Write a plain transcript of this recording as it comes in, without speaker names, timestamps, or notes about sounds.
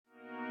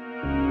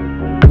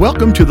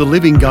Welcome to the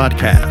Living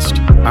Godcast.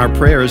 Our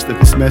prayer is that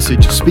this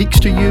message speaks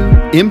to you,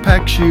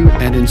 impacts you,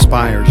 and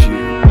inspires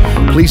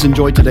you. Please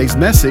enjoy today's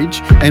message,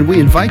 and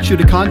we invite you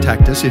to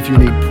contact us if you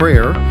need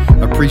prayer,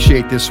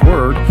 appreciate this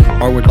word,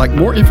 or would like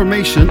more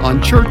information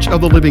on Church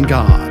of the Living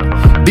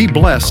God. Be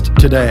blessed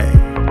today.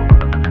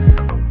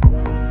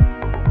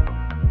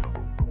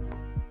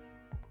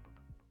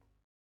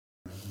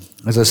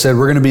 As I said,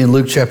 we're going to be in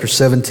Luke chapter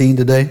 17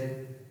 today.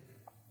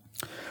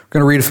 We're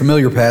going to read a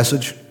familiar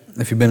passage,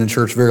 if you've been in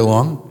church very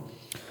long.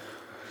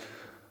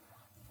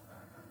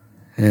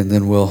 And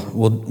then we'll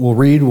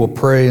read, we'll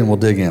pray, and we'll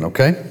dig in,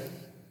 okay?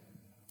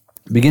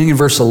 Beginning in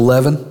verse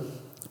 11,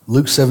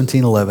 Luke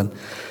 17:11, it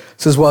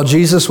says, "While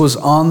Jesus was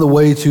on the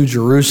way to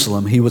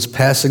Jerusalem, he was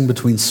passing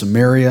between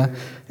Samaria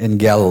and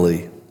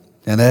Galilee.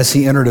 And as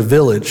he entered a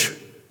village,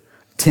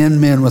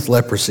 10 men with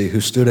leprosy who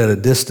stood at a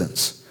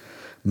distance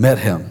met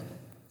him.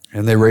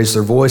 And they raised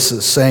their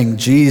voices, saying,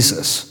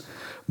 'Jesus,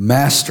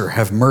 Master,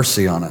 have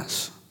mercy on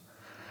us.'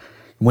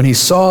 When he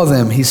saw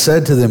them, he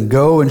said to them,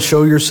 'Go and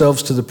show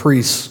yourselves to the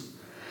priests.'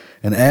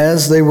 And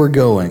as they were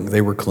going,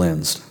 they were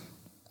cleansed.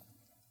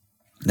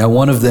 Now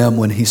one of them,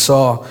 when he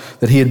saw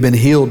that he had been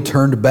healed,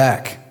 turned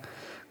back,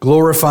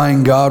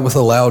 glorifying God with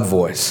a loud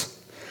voice.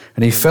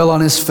 And he fell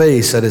on his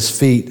face at his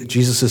feet,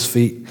 Jesus'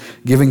 feet,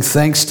 giving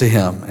thanks to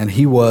him, and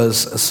he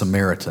was a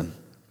Samaritan.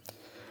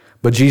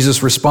 But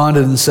Jesus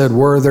responded and said,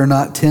 'Were there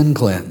not 10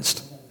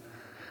 cleansed?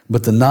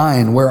 But the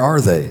 9, where are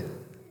they?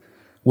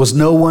 Was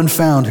no one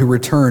found who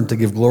returned to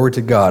give glory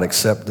to God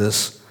except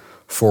this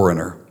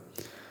foreigner?'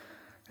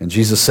 And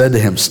Jesus said to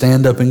him,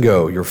 'Stand up and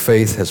go. Your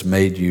faith has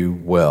made you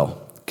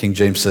well.'" King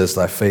James says,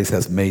 "Thy faith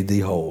hath made thee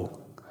whole."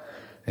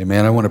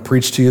 Amen. I want to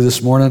preach to you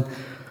this morning.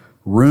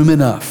 Room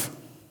enough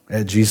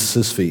at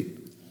Jesus' feet.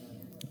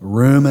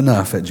 Room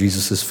enough at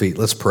Jesus' feet.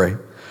 Let's pray.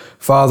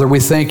 Father, we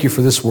thank you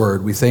for this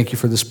word. We thank you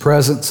for this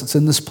presence that's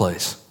in this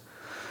place.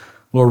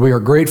 Lord, we are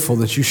grateful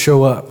that you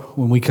show up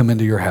when we come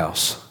into your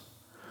house.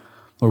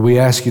 Lord, we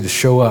ask you to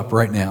show up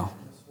right now.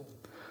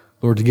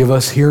 Lord, to give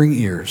us hearing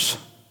ears,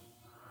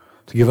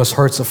 to give us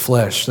hearts of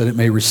flesh, that it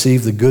may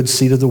receive the good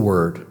seed of the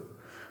word.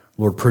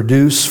 Lord,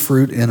 produce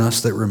fruit in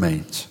us that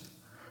remains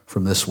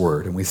from this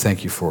word, and we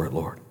thank you for it,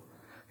 Lord.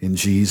 In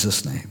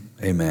Jesus' name,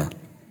 amen.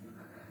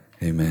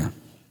 Amen.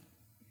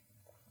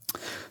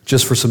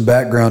 Just for some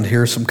background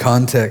here, some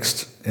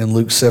context in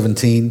Luke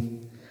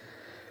 17.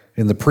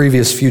 In the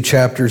previous few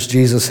chapters,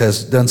 Jesus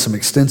has done some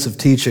extensive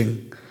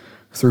teaching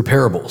through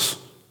parables.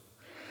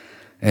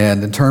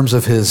 And in terms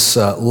of his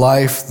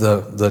life,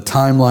 the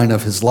timeline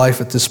of his life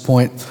at this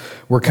point,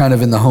 we're kind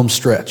of in the home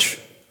stretch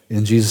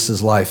in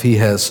Jesus' life. He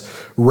has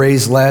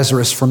raised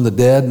Lazarus from the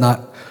dead,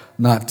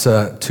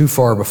 not too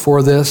far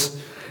before this.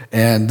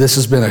 And this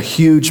has been a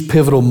huge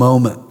pivotal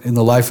moment in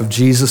the life of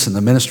Jesus and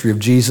the ministry of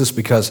Jesus,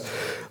 because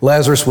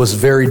Lazarus was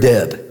very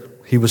dead.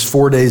 He was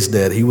 4 days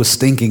dead. He was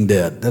stinking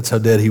dead. That's how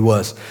dead he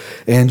was.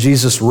 And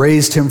Jesus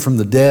raised him from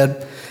the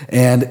dead,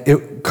 and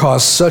it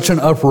caused such an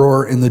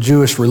uproar in the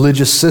Jewish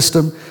religious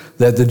system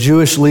that the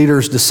Jewish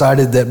leaders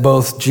decided that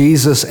both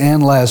Jesus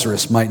and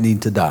Lazarus might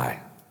need to die.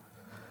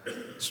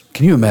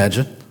 Can you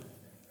imagine?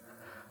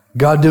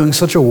 God doing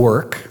such a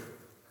work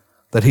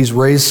that he's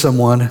raised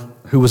someone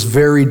who was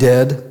very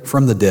dead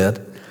from the dead,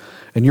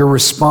 and your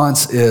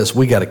response is,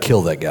 we got to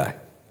kill that guy.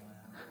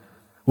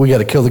 We got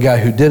to kill the guy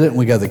who did it, and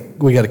we got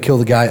to kill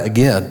the guy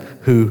again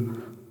who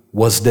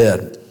was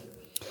dead.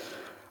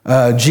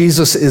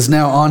 Jesus is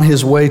now on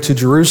his way to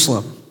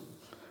Jerusalem,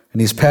 and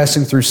he's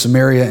passing through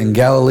Samaria and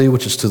Galilee,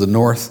 which is to the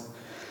north.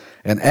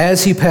 And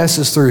as he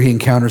passes through, he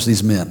encounters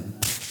these men.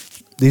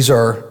 These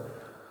are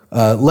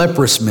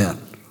leprous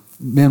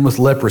men with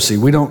leprosy.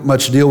 We don't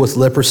much deal with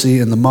leprosy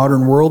in the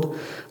modern world.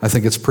 I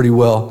think it's pretty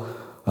well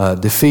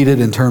defeated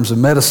in terms of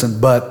medicine,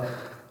 but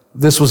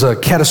this was a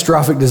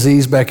catastrophic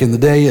disease back in the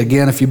day.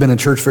 Again, if you've been in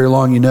church very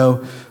long, you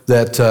know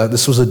that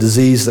this was a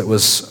disease that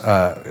was,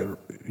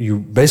 you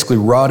basically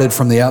rotted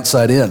from the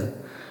outside in.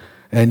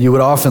 And you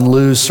would often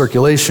lose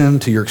circulation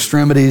to your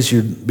extremities.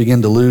 You'd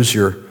begin to lose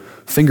your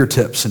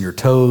fingertips and your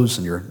toes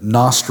and your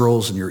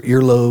nostrils and your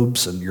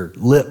earlobes and your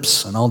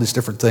lips and all these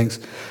different things.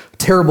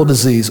 Terrible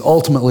disease.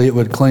 Ultimately, it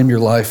would claim your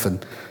life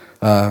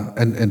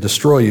and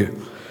destroy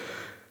you.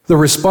 The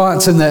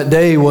response in that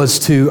day was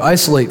to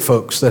isolate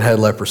folks that had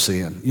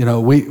leprosy. And, you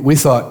know, we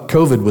thought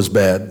COVID was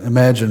bad.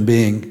 Imagine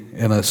being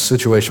in a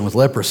situation with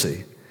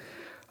leprosy.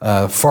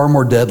 Far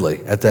more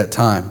deadly at that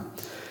time.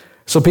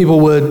 So people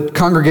would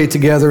congregate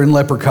together in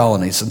leper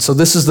colonies. And so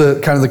this is the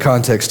kind of the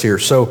context here.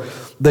 So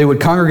they would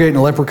congregate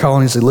in leper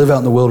colonies. They live out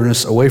in the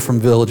wilderness, away from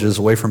villages,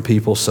 away from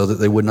people, so that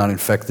they would not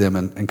infect them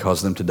and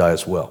cause them to die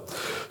as well.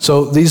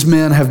 So these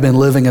men have been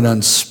living an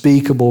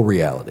unspeakable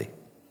reality.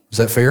 Is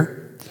that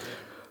fair?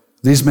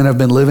 These men have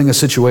been living a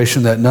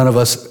situation that none of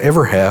us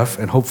ever have,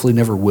 and hopefully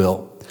never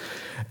will.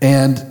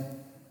 And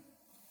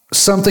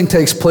something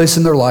takes place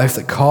in their life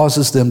that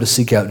causes them to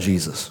seek out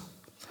Jesus.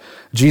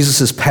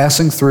 Jesus is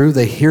passing through.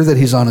 They hear that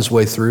he's on his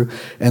way through,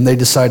 and they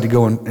decide to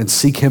go and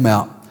seek him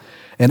out.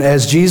 And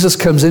as Jesus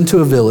comes into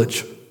a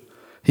village,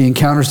 he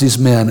encounters these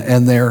men,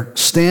 and they're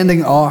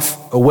standing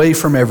off away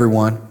from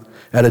everyone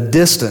at a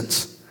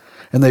distance,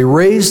 and they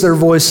raise their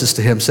voices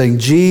to him saying,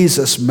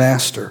 Jesus,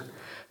 Master,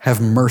 have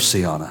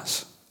mercy on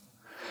us.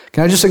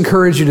 Can I just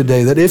encourage you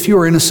today that if you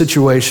are in a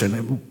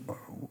situation,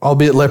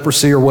 albeit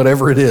leprosy or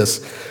whatever it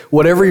is,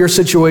 whatever your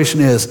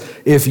situation is,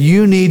 if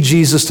you need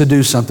Jesus to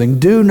do something,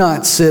 do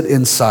not sit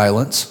in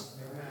silence.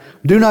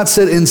 Do not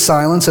sit in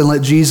silence and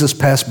let Jesus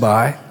pass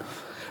by.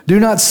 Do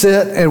not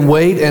sit and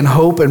wait and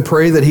hope and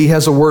pray that he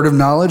has a word of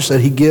knowledge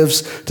that he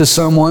gives to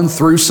someone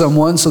through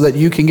someone so that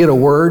you can get a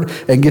word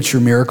and get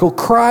your miracle.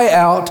 Cry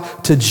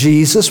out to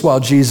Jesus while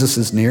Jesus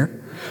is near.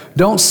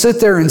 Don't sit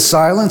there in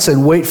silence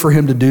and wait for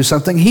him to do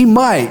something. He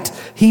might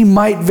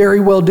very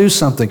well do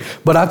something.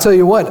 But I'll tell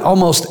you what,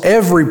 almost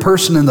every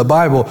person in the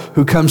Bible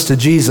who comes to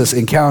Jesus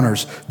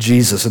encounters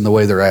Jesus in the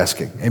way they're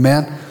asking.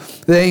 Amen?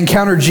 They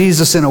encounter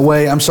Jesus in a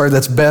way,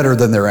 that's better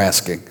than they're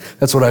asking.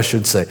 That's what I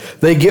should say.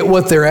 They get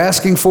what they're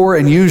asking for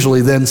and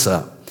usually then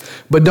some.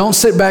 But don't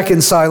sit back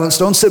in silence.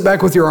 Don't sit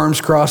back with your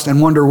arms crossed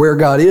and wonder where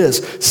God is.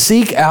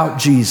 Seek out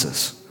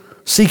Jesus.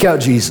 Seek out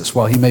Jesus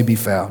while he may be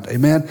found.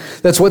 Amen?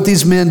 That's what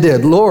these men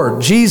did.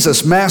 Lord,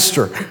 Jesus,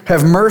 Master,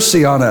 have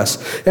mercy on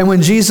us. And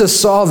when Jesus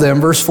saw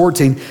them, verse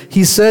 14,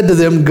 he said to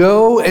them,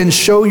 go and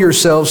show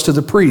yourselves to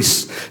the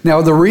priests.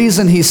 Now, the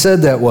reason he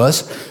said that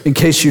was, in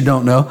case you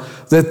don't know,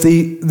 that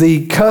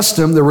the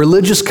custom, the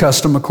religious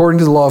custom, according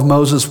to the law of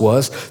Moses,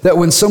 was that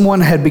when someone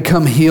had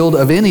become healed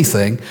of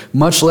anything,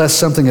 much less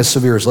something as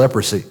severe as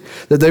leprosy,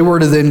 that they were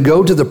to then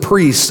go to the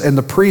priests, and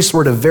the priests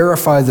were to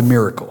verify the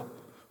miracle.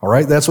 All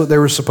right, that's what they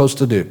were supposed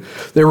to do.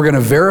 They were going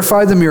to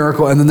verify the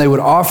miracle, and then they would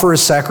offer a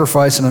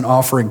sacrifice and an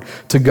offering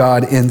to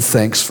God in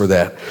thanks for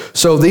that.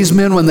 So these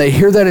men, when they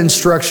hear that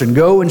instruction,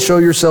 go and show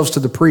yourselves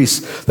to the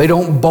priests, they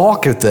don't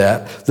balk at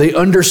that. They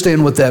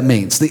understand what that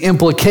means. The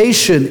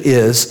implication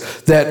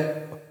is that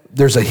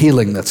there's a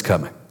healing that's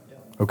coming.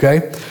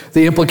 Okay?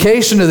 The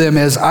implication to them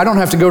is, I don't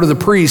have to go to the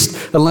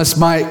priest unless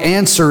my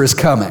answer is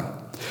coming.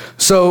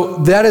 So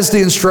that is the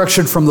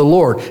instruction from the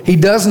Lord. He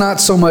does not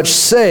so much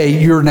say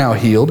you're now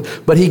healed,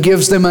 but he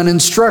gives them an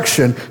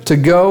instruction to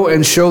go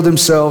and show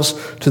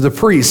themselves to the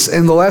priests.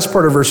 And the last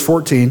part of verse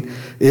 14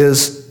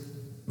 is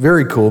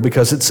very cool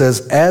because it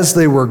says, as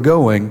they were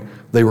going,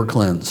 they were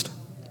cleansed.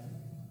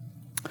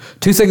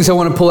 Two things I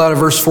want to pull out of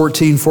verse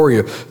 14 for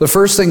you. The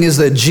first thing is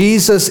that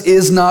Jesus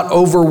is not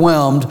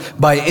overwhelmed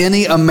by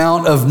any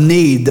amount of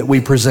need that we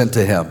present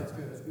to him.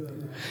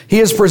 He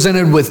is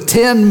presented with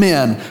 10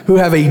 men who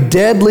have a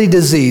deadly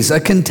disease, a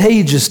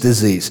contagious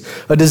disease,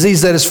 a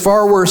disease that is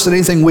far worse than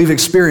anything we've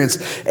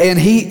experienced. And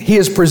he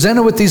is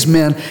presented with these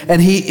men,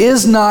 and he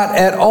is not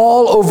at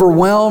all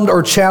overwhelmed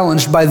or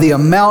challenged by the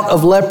amount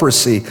of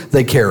leprosy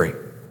they carry.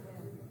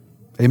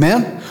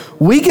 Amen?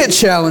 We get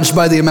challenged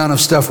by the amount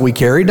of stuff we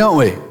carry, don't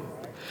we?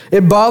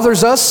 It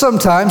bothers us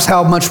sometimes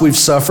how much we've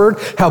suffered,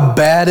 how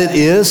bad it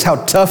is,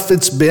 how tough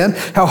it's been,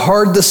 how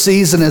hard the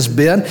season has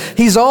been.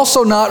 He's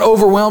also not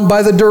overwhelmed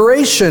by the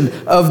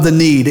duration of the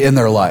need in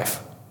their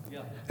life.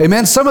 Yeah.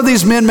 Amen? Some of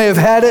these men may have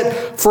had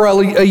it for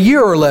a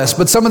year or less,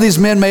 but some of these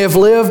men may have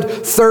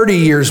lived 30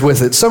 years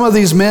with it. Some of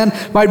these men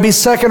might be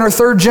second or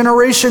third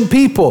generation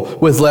people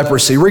with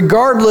leprosy.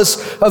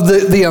 Regardless of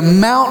the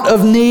amount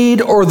of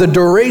need or the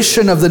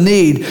duration of the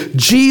need,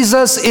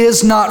 Jesus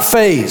is not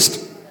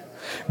fazed.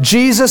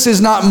 Jesus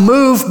is not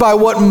moved by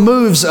what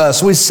moves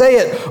us. We say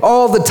it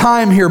all the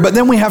time here, but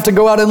then we have to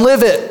go out and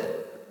live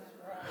it.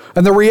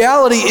 And the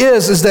reality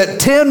is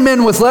that 10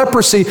 men with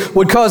leprosy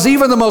would cause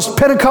even the most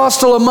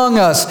Pentecostal among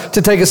us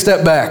to take a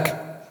step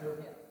back.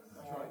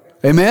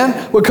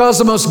 Amen? Would cause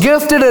the most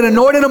gifted and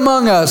anointed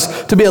among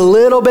us to be a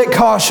little bit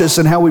cautious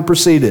in how we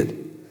proceeded.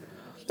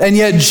 And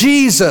yet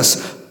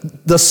Jesus,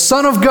 the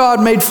Son of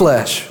God made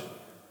flesh,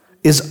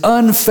 is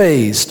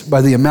unfazed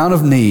by the amount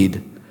of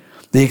need,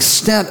 the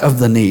extent of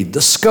the need,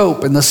 the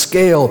scope and the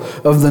scale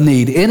of the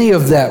need. Any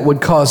of that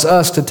would cause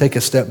us to take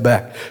a step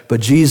back.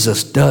 But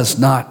Jesus does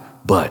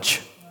not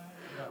budge.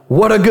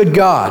 What a good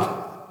God.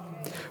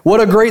 What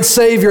a great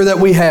Savior that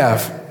we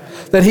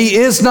have. That he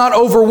is not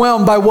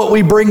overwhelmed by what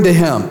we bring to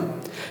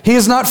him. He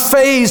is not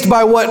fazed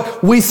by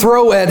what we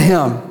throw at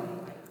him.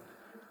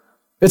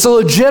 It's a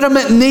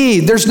legitimate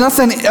need. There's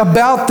nothing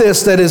about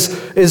this that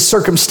is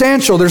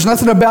circumstantial. There's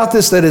nothing about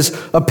this that is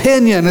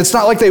opinion. It's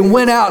not like they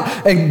went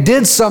out and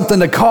did something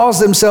to cause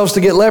themselves to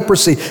get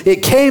leprosy.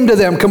 It came to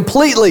them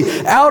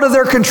completely out of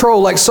their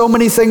control like so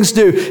many things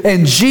do.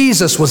 And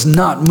Jesus was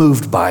not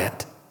moved by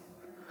it.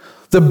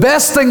 The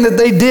best thing that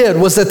they did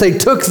was that they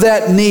took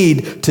that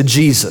need to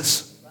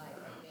Jesus.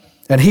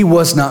 And he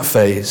was not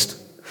fazed.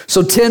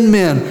 So 10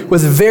 men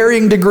with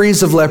varying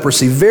degrees of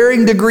leprosy,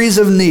 varying degrees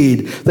of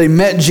need, they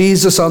met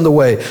Jesus on the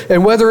way.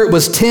 And whether it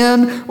was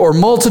 10 or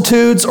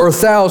multitudes or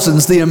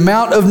thousands, the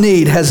amount of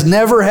need has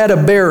never had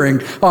a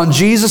bearing on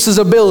Jesus'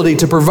 ability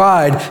to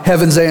provide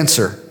heaven's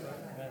answer.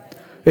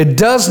 It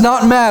does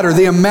not matter.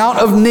 The amount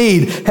of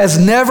need has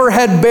never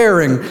had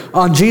bearing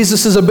on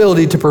Jesus'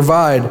 ability to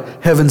provide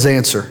heaven's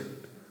answer.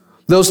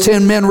 Those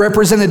 10 men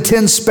represented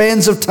 10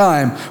 spans of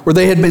time where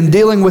they had been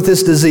dealing with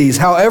this disease.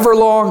 However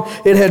long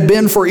it had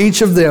been for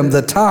each of them,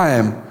 the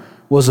time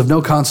was of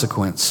no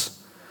consequence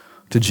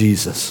to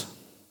Jesus.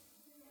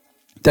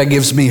 That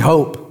gives me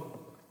hope,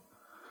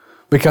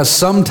 because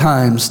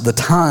sometimes the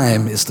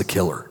time is the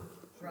killer.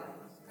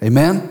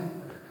 Amen?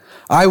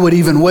 I would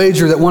even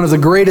wager that one of the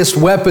greatest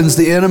weapons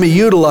the enemy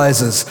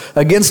utilizes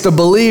against a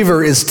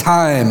believer is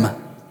time.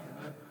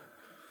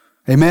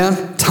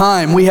 Amen?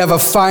 Time. We have a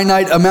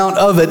finite amount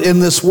of it in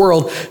this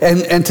world,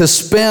 and to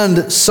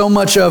spend so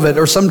much of it,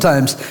 or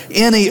sometimes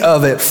any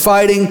of it,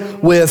 fighting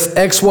with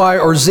X, Y,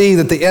 or Z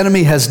that the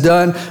enemy has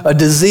done, a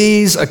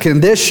disease, a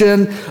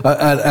condition,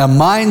 a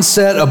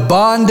mindset, a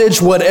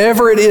bondage,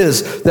 whatever it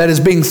is that is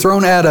being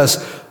thrown at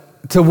us,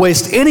 to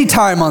waste any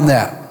time on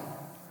that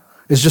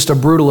is just a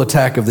brutal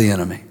attack of the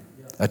enemy,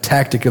 a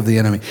tactic of the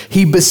enemy.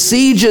 He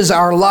besieges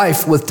our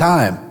life with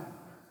time.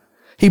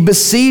 He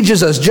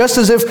besieges us just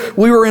as if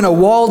we were in a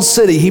walled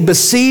city. He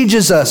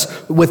besieges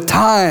us with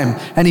time,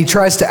 and he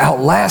tries to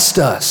outlast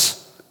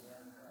us.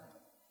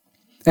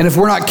 And if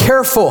we're not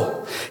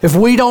careful, if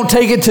we don't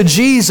take it to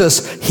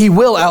Jesus, he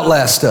will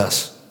outlast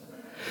us.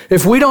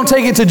 If we don't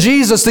take it to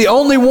Jesus, the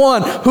only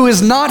one who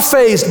is not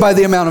fazed by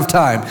the amount of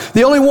time,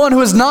 the only one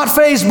who is not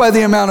fazed by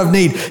the amount of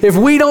need, if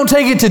we don't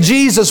take it to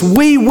Jesus,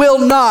 we will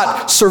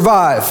not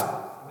survive.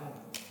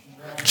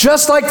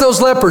 Just like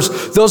those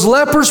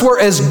lepers were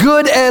as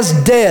good as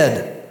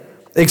dead,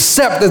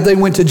 except that they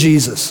went to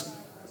Jesus.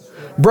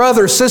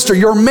 Brother, sister,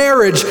 your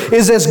marriage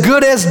is as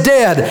good as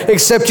dead,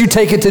 except you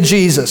take it to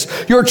Jesus.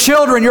 Your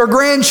children, your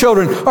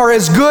grandchildren are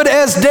as good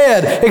as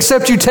dead,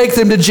 except you take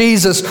them to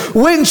Jesus.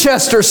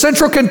 Winchester,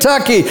 Central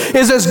Kentucky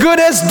is as good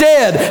as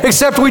dead,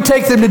 except we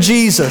take them to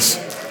Jesus.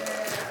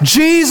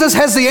 Jesus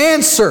has the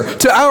answer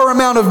to our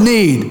amount of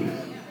need.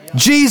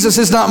 Jesus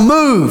is not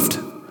moved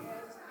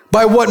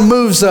by what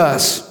moves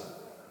us.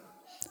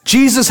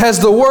 Jesus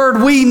has the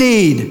word we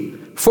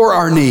need for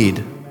our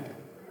need.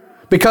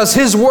 Because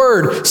his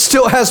word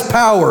still has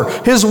power.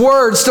 His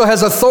word still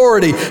has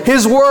authority.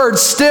 His word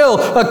still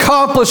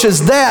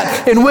accomplishes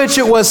that in which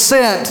it was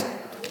sent.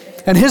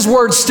 And his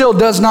word still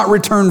does not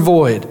return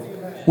void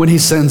when he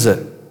sends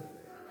it.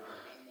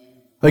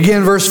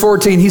 Again, verse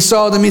 14, he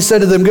saw them, he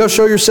said to them, go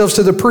show yourselves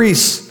to the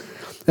priests.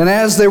 And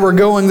as they were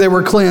going, they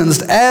were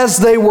cleansed. As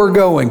they were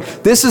going.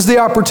 This is the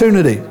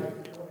opportunity.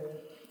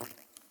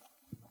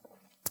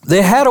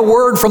 They had a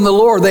word from the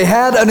Lord. They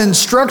had an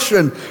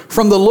instruction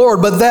from the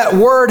Lord, but that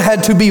word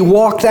had to be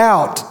walked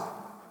out.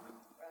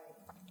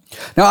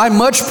 Now, I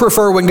much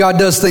prefer when God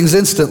does things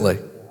instantly.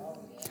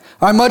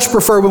 I much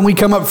prefer when we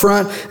come up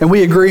front and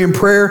we agree in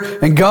prayer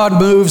and God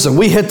moves and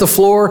we hit the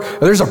floor, or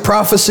there's a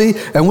prophecy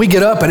and we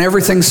get up and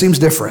everything seems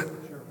different.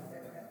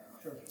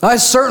 I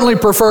certainly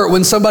prefer it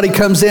when somebody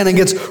comes in and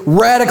gets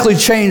radically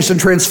changed and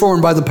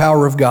transformed by the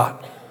power of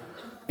God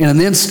in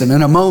an instant,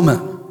 in a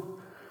moment.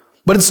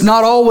 But it's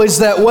not always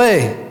that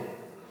way.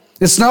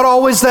 It's not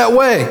always that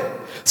way.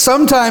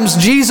 Sometimes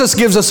Jesus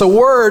gives us a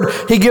word,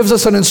 he gives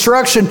us an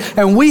instruction,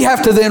 and we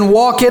have to then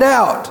walk it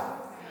out.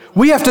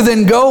 We have to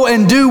then go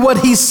and do what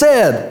he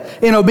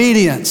said in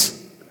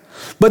obedience.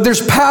 But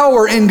there's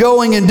power in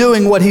going and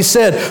doing what he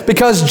said,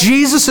 because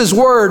Jesus'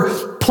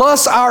 word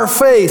plus our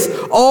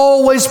faith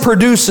always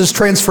produces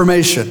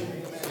transformation.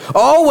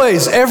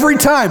 Always, every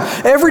time.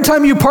 Every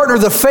time you partner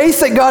the faith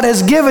that God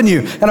has given you.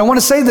 And I want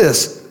to say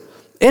this.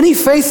 Any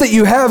faith that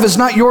you have is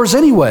not yours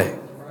anyway.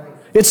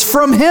 It's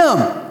from him.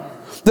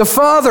 The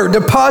Father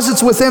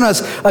deposits within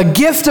us a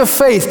gift of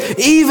faith,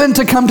 even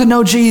to come to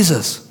know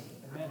Jesus.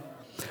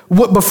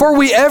 Before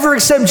we ever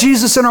accept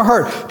Jesus in our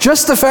heart,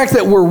 just the fact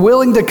that we're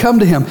willing to come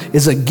to him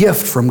is a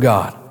gift from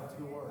God.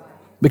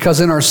 Because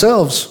in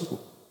ourselves,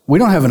 we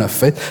don't have enough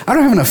faith. I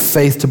don't have enough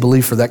faith to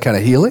believe for that kind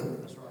of healing.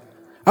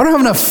 I don't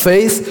have enough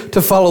faith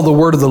to follow the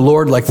word of the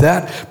Lord like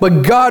that.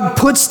 But God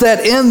puts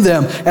that in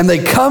them, and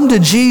they come to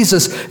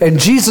Jesus, and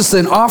Jesus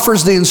then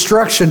offers the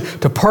instruction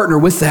to partner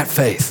with that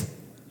faith.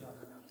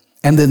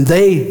 And then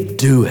they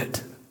do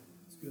it.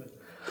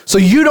 So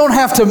you don't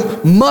have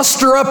to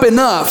muster up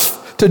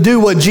enough to do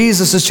what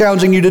Jesus is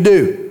challenging you to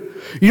do.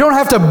 You don't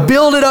have to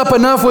build it up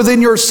enough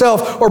within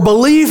yourself or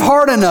believe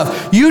hard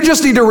enough. You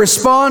just need to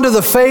respond to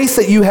the faith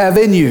that you have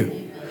in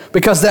you,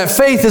 because that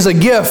faith is a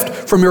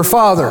gift from your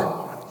Father.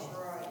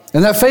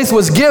 And that faith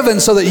was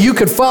given so that you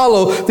could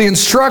follow the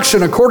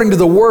instruction according to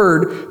the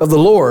word of the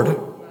Lord.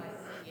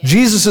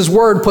 Jesus'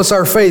 word plus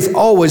our faith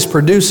always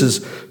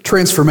produces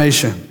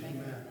transformation.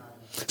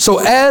 So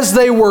as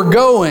they were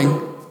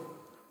going,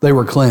 they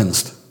were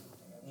cleansed.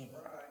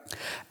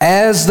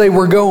 As they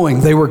were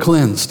going, they were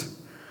cleansed.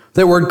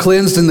 That word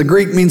cleansed in the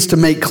Greek means to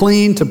make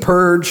clean, to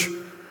purge,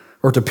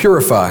 or to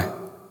purify.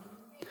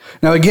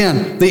 Now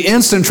again, the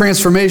instant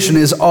transformation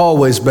is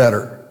always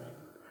better.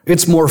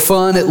 It's more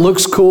fun, it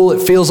looks cool,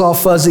 it feels all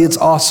fuzzy, it's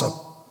awesome.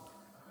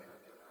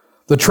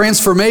 The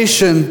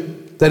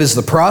transformation that is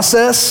the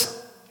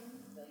process,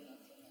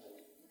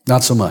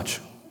 not so much.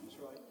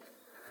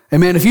 And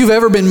man, if you've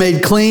ever been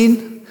made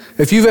clean,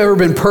 If you've ever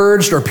been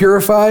purged or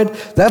purified,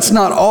 that's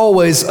not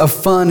always a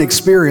fun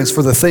experience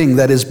for the thing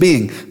that is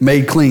being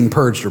made clean,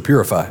 purged, or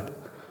purified.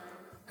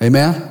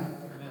 Amen?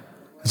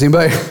 Is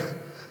anybody?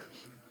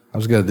 I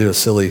was going to do a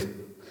silly,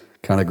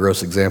 kind of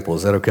gross example.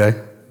 Is that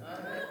okay?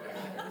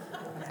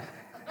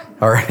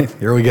 All right,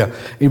 here we go.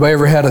 Anybody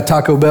ever had a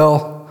Taco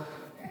Bell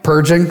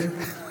purging?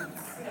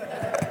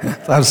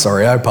 I'm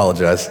sorry, I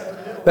apologize.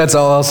 That's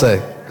all I'll say.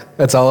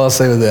 That's all I'll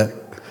say with that.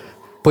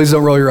 Please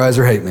don't roll your eyes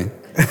or hate me.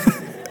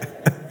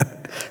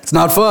 It's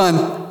not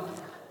fun.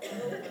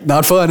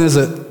 Not fun, is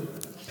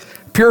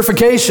it?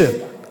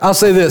 Purification. I'll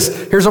say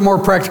this. Here's a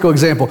more practical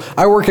example.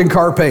 I work in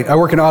car paint. I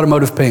work in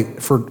automotive paint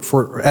at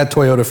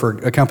Toyota for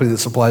a company that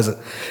supplies it.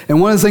 And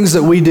one of the things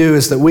that we do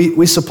is that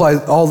we supply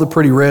all the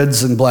pretty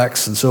reds and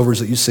blacks and silvers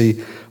that you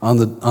see on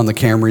the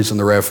Camrys and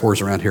the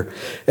RAV4s around here.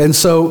 And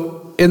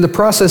so in the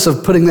process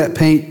of putting that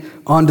paint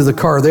onto the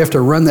car, they have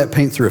to run that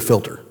paint through a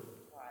filter.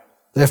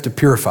 They have to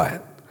purify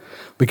it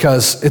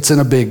because it's in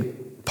a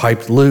big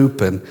piped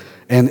loop. And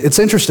it's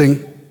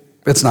interesting.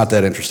 It's not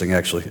that interesting,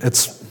 actually.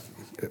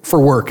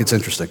 For work, it's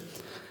interesting.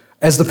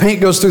 As the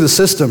paint goes through the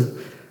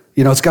system,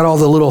 it's got all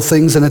the little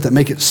things in it that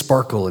make it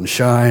sparkle and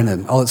shine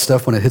and all that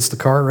stuff when it hits the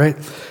car, right?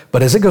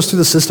 But as it goes through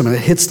the system and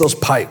it hits those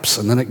pipes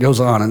and then it goes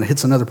on and it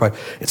hits another pipe,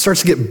 it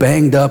starts to get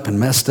banged up and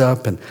messed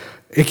up, and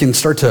it can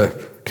start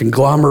to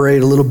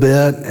conglomerate a little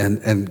bit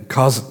and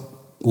cause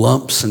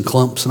lumps and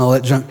clumps and all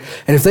that junk.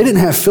 And if they didn't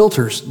have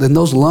filters, then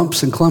those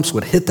lumps and clumps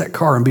would hit that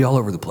car and be all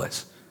over the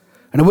place.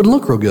 And it wouldn't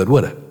look real good,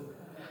 would it?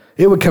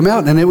 It would come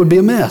out and it would be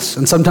a mess.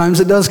 And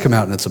sometimes it does come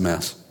out and it's a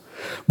mess.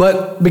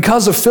 But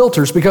because of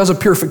filters, because of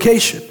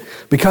purification,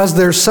 because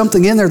there's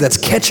something in there that's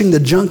catching the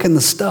junk and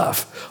the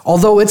stuff,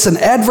 although it's an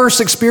adverse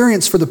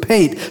experience for the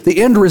paint,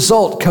 the end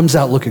result comes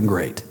out looking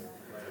great.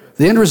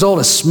 The end result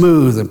is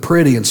smooth and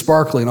pretty and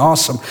sparkly and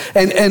awesome.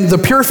 And the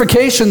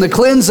purification, the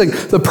cleansing,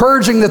 the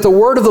purging that the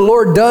word of the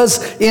Lord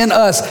does in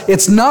us,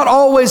 it's not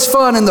always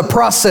fun in the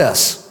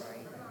process.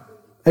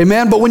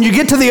 Amen? But when you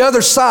get to the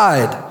other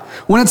side,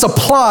 when it's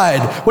applied,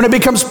 when it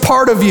becomes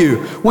part of you,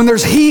 when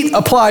there's heat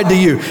applied to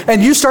you,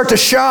 and you start to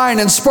shine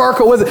and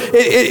sparkle with it,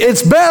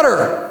 it's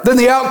better than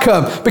the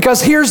outcome.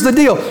 Because here's the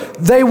deal.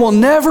 They will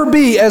never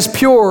be as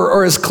pure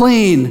or as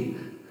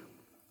clean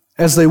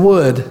as they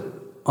would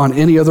on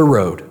any other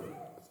road.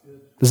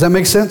 Does that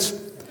make sense?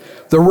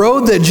 The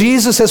road that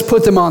Jesus has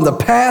put them on, the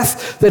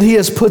path that he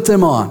has put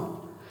them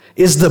on,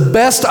 is the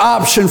best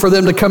option for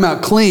them to come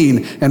out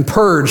clean and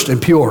purged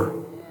and pure.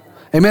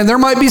 Amen. There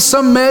might be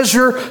some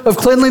measure of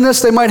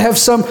cleanliness. They might have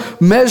some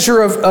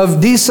measure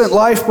of decent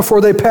life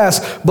before they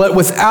pass. But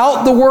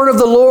without the word of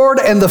the Lord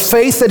and the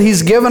faith that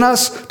he's given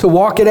us to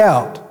walk it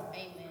out,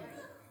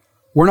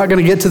 we're not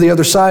going to get to the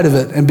other side of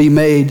it and be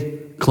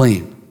made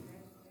clean.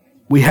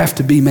 We have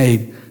to be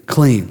made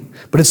clean.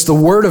 But it's the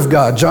word of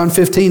God. John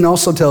 15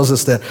 also tells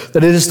us that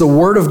it is the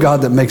word of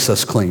God that makes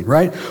us clean,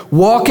 right?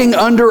 Walking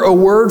under a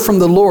word from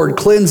the Lord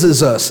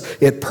cleanses us,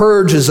 it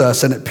purges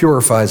us, and it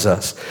purifies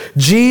us.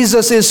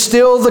 Jesus is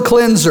still the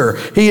cleanser.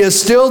 He is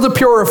still the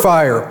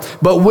purifier.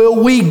 But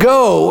will we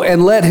go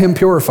and let him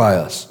purify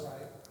us?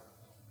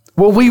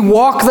 Will we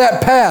walk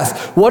that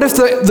path? What if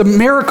the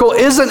miracle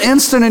isn't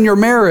instant in your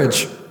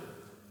marriage?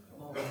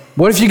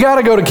 What if you got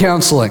to go to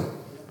counseling?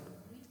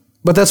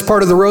 But that's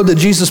part of the road that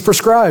Jesus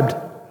prescribed.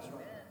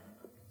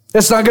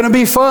 It's not going to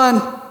be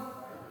fun.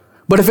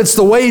 But if it's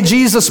the way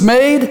Jesus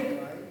made,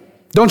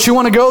 don't you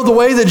want to go the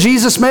way that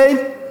Jesus made?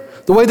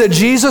 The way that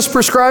Jesus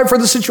prescribed for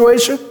the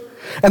situation?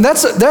 And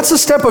that's a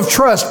step of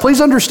trust.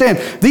 Please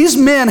understand, these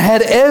men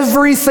had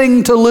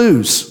everything to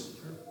lose.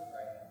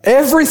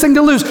 Everything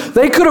to lose.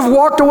 They could have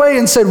walked away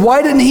and said,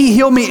 why didn't he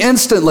heal me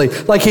instantly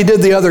like he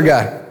did the other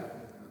guy,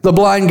 the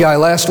blind guy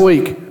last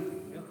week?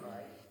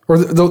 Or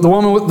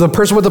the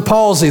person with the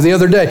palsy the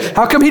other day.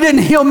 How come he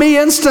didn't heal me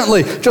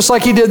instantly, just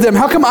like he did them?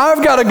 How come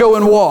I've got to go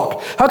and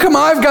walk? How come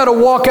I've got to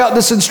walk out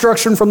this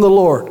instruction from the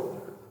Lord?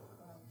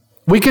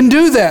 We can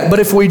do that, but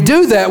if we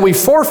do that, we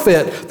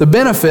forfeit the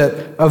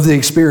benefit of the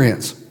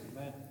experience.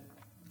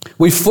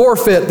 We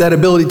forfeit that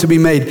ability to be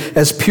made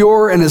as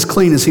pure and as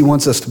clean as he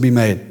wants us to be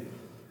made.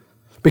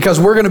 Because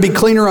we're going to be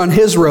cleaner on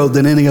his road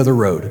than any other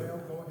road.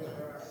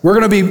 We're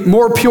going to be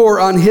more pure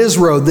on his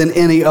road than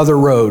any other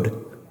road.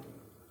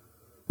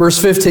 Verse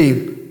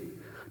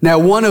 15, now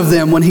one of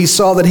them, when he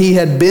saw that he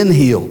had been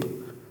healed,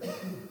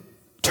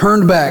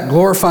 turned back,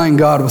 glorifying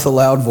God with a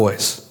loud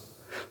voice.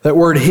 That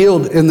word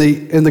healed in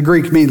the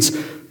Greek means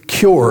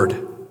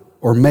cured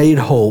or made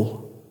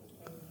whole.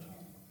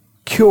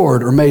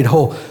 Cured or made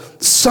whole.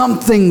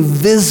 Something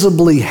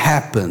visibly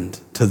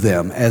happened to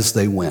them as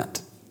they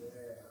went.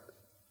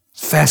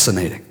 It's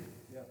fascinating.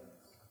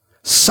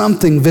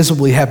 Something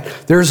visibly happened.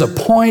 There's a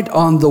point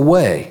on the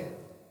way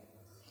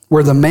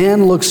where the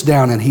man looks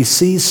down and he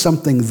sees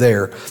something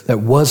there that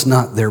was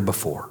not there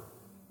before.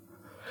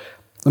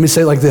 Let me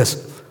say it like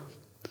this.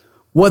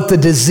 What the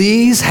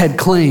disease had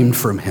claimed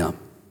from him,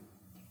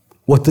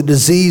 what the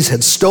disease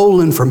had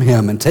stolen from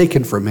him and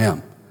taken from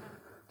him,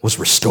 was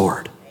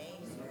restored.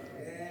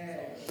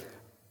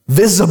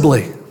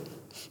 Visibly.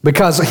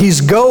 Because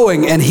he's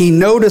going and he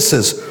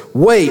notices,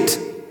 wait,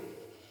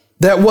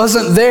 that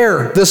wasn't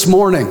there this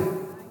morning.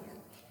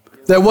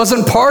 That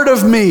wasn't part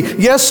of me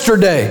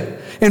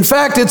yesterday. In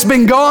fact, it's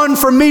been gone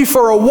from me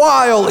for a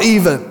while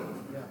even.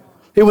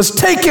 It was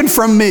taken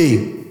from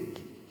me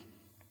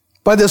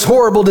by this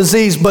horrible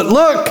disease. But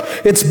look,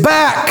 it's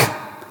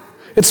back.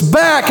 It's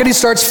back. And he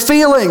starts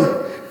feeling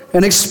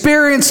and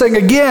experiencing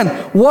again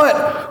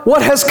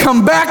what has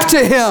come back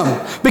to him.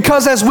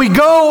 Because as we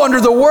go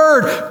under the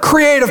Word,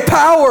 creative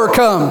power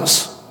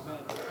comes.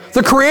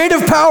 The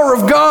creative power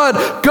of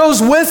God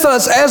goes with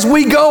us as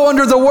we go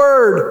under the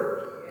Word.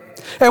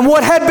 And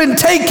what had been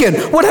taken,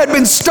 what had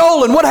been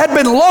stolen, what had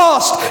been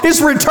lost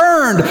is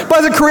returned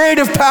by the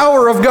creative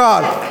power of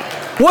God.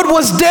 What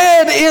was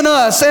dead in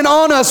us and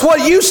on us,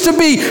 what used to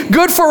be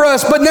good for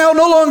us but now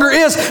no longer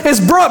is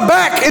brought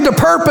back into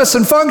purpose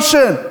and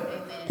function.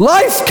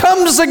 Life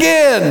comes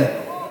again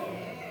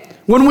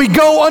when we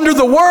go under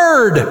the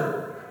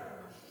Word.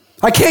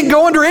 I can't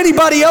go under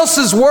anybody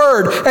else's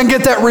word and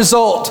get that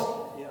result.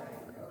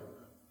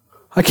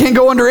 I can't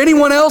go under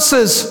anyone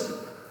else's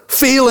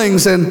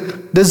feelings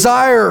and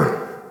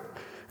desire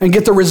and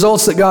get the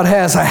results that God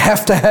has. I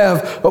have to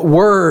have a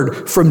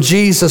word from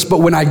Jesus, but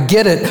when I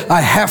get it,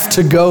 I have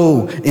to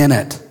go in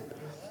it.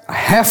 I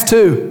have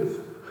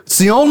to. It's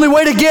the only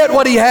way to get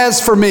what He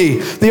has for me.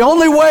 The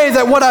only way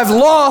that what I've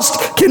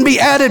lost can be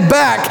added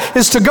back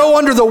is to go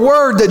under the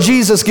word that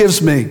Jesus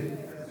gives me.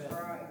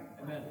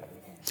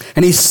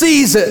 And he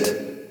sees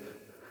it,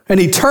 and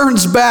he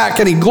turns back,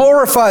 and he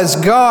glorifies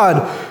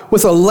God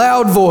with a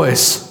loud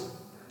voice.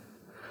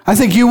 I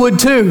think you would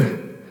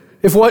too,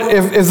 if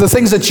the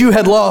things that you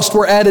had lost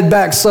were added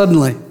back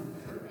suddenly.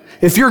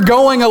 If you're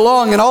going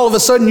along and all of a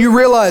sudden you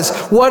realize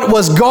what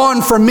was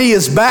gone from me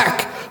is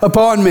back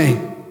upon me.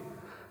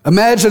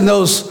 Imagine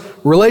those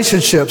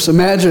relationships.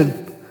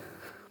 Imagine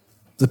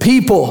the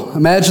people.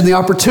 Imagine the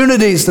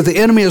opportunities that the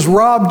enemy has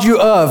robbed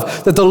you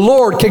of, that the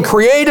Lord can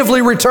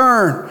creatively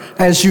return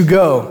as you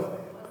go.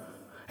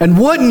 And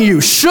wouldn't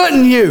you,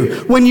 shouldn't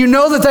you, when you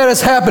know that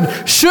has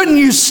happened, shouldn't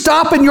you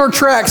stop in your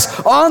tracks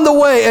on the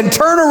way and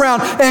turn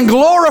around and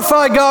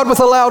glorify God with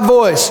a loud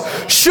voice?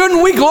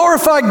 Shouldn't we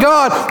glorify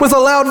God with a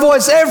loud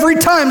voice every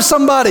time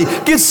somebody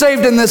gets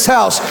saved in this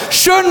house?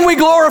 Shouldn't we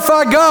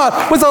glorify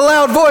God with a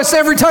loud voice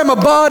every time a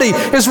body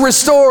is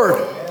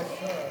restored?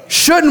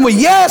 Shouldn't we?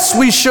 Yes,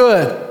 we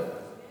should.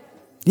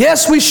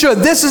 Yes, we should.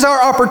 This is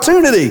our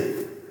opportunity.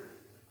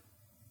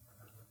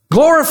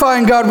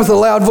 Glorifying God with a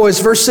loud voice.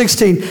 Verse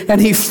 16, and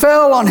he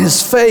fell on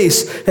his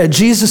face at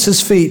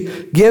Jesus'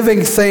 feet,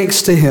 giving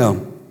thanks to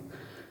him.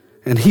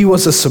 And he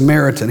was a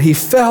Samaritan. He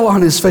fell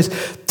on his face.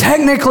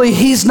 Technically,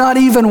 he's not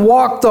even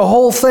walked the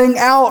whole thing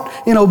out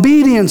in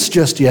obedience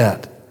just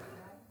yet.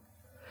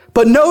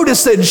 But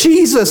notice that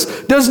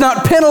Jesus does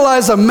not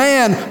penalize a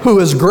man who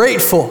is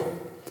grateful.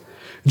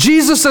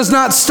 Jesus does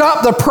not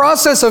stop the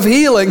process of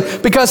healing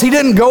because he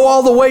didn't go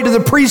all the way to the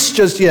priest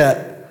just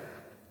yet.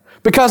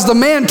 Because the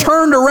man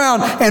turned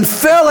around and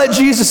fell at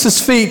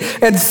Jesus' feet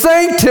and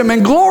thanked him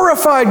and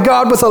glorified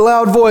God with a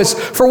loud voice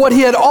for what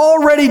he had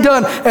already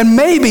done. And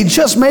maybe,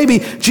 just maybe,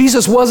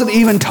 Jesus wasn't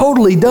even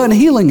totally done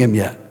healing him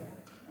yet.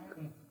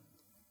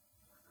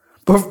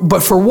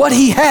 But for what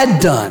he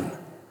had done,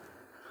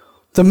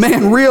 the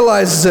man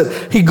realizes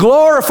it. He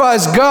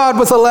glorifies God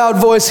with a loud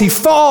voice. He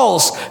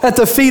falls at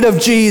the feet of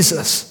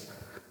Jesus.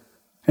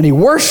 And he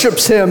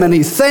worships him and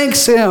he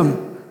thanks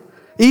him,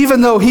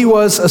 even though he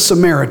was a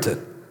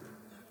Samaritan.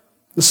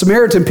 The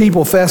Samaritan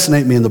people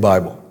fascinate me in the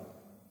Bible.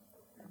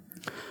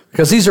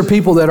 Because these are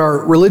people that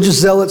are religious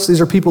zealots.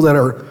 These are people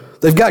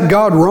they've got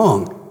God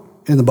wrong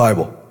in the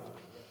Bible.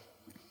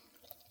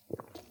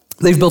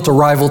 They've built a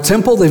rival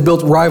temple. They've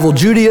built rival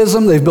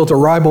Judaism. They've built a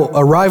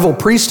rival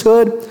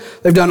priesthood.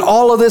 They've done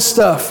all of this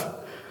stuff.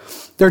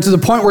 They're to the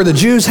point where the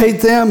Jews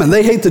hate them and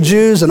they hate the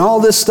Jews and all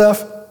this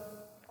stuff.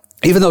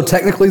 Even though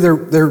technically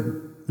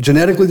they're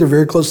genetically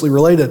very closely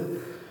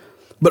related.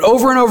 But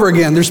over and over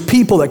again, there's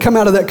people that come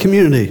out of that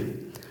community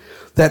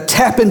that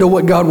tap into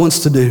what God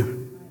wants to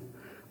do.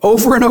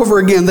 Over and over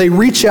again, they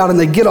reach out and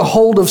they get a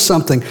hold of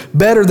something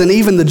better than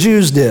even the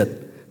Jews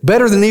did,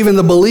 better than even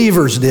the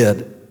believers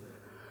did.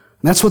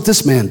 And that's what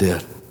this man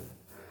did.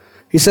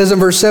 He says in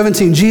verse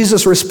 17,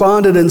 Jesus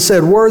responded and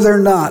said, were there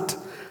not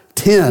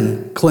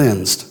 10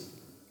 cleansed?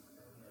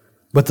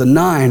 But the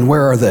 9,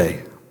 where are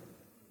they?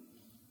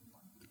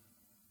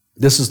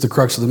 This is the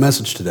crux of the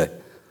message today.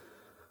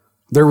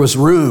 There was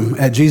room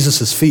at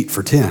Jesus' feet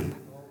for 10.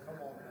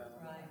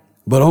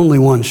 But only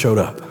 1 showed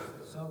up.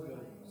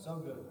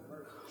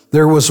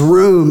 There was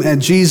room at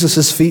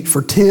Jesus' feet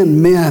for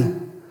 10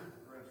 men.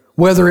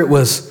 Whether it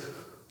was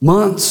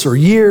months or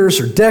years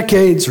or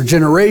decades or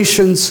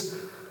generations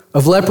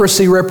of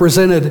leprosy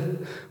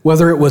represented,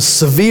 whether it was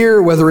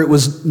severe, whether it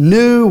was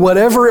new,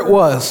 whatever it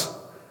was,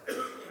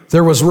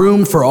 there was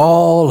room for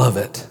all of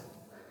it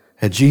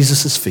at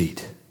Jesus'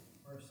 feet.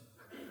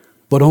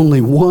 But only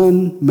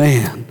one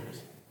man,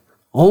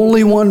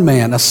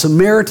 a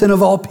Samaritan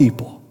of all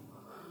people,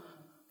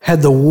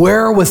 had the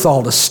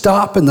wherewithal to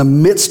stop in the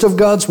midst of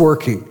God's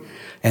working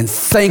and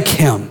thank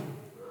him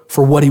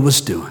for what he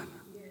was doing.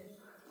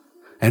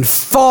 And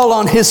fall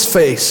on his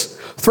face,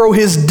 throw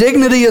his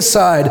dignity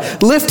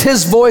aside, lift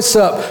his voice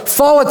up,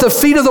 fall at the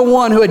feet of the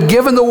one who had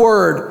given the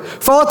word,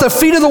 fall at the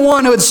feet of the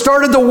one who had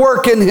started the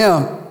work in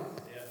him.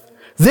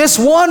 This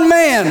one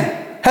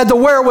man had the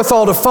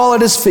wherewithal to fall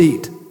at his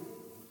feet.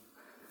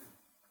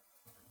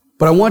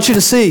 But I want you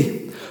to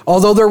see,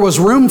 although there was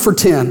room for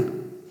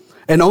 10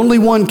 and only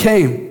one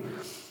came,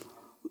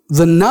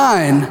 the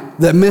 9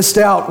 that missed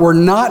out were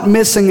not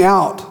missing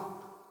out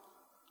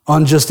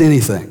on just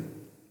anything.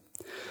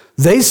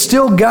 They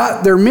still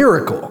got their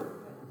miracle.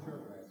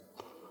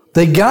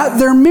 They got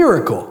their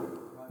miracle,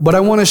 but I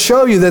want to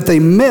show you that they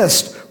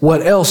missed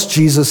what else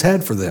Jesus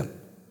had for them.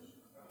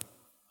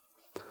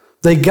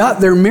 They got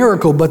their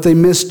miracle, but they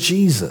missed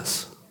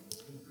Jesus.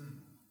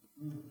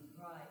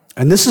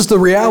 And this is the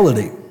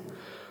reality.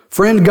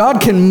 Friend,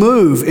 God can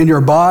move in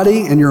your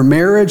body, in your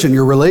marriage, in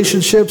your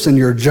relationships, in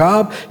your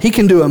job. He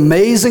can do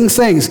amazing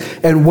things.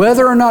 And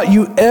whether or not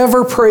you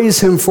ever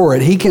praise him for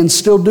it, he can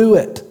still do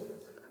it.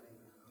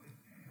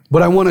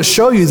 But I want to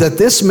show you that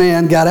this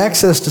man got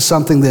access to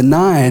something that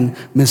 9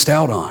 missed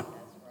out on.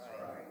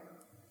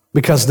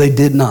 Because they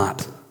did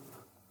not.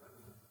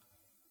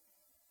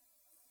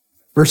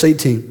 Verse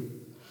 18.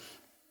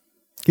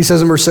 He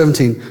says in verse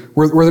 17,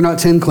 were there not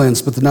 10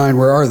 cleansed, but the 9,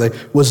 where are they?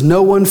 Was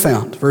no one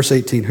found, verse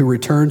 18, who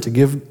returned to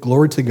give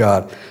glory to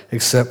God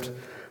except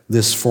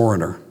this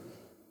foreigner.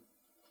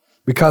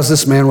 Because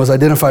this man was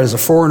identified as a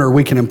foreigner,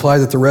 we can imply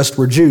that the rest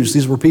were Jews.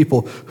 These were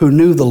people who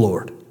knew the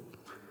Lord,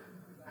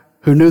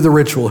 who knew the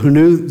ritual, who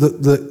knew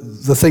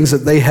the things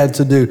that they had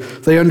to do.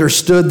 They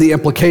understood the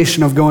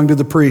implication of going to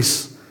the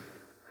priests.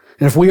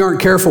 And if we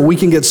aren't careful, we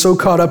can get so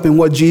caught up in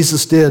what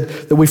Jesus did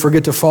that we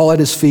forget to fall at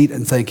his feet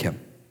and thank him.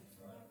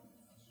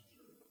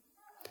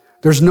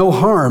 There's no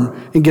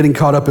harm in getting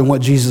caught up in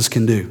what Jesus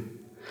can do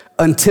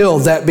until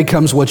that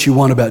becomes what you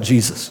want about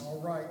Jesus.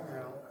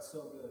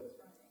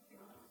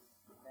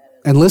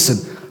 And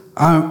listen,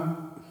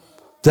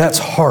 that's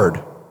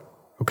hard,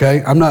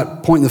 okay? I'm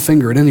not pointing the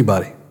finger at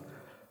anybody.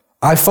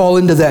 I fall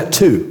into that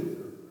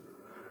too.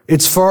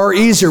 It's far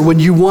easier when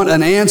you want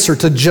an answer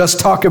to just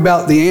talk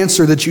about the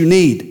answer that you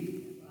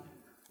need.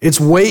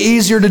 It's way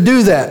easier to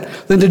do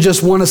that than to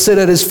just want to sit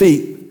at his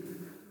feet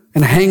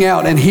and hang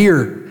out and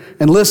hear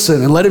and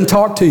listen and let him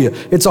talk to you.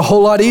 It's a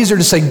whole lot easier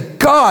to say,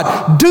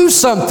 God, do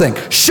something.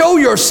 Show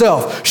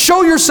yourself.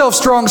 Show yourself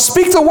strong.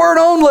 Speak the word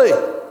only.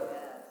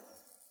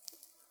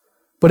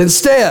 But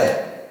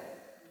instead,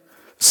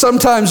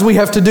 sometimes we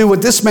have to do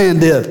what this man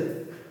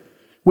did.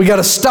 We got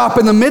to stop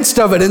in the midst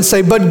of it and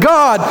say, but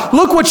God,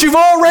 look what you've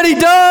already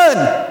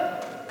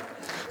done.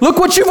 Look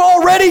what you've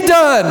already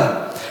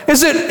done.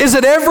 Is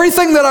it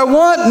everything that I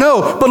want?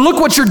 No, but look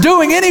what you're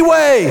doing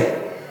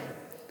anyway.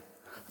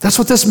 That's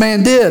what this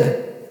man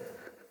did.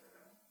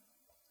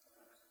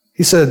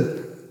 He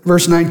said,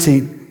 verse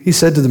 19, he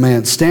said to the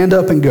man, stand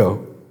up and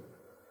go.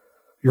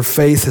 Your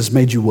faith has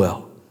made you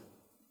well.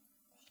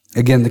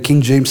 Again, the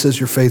King James says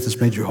your faith has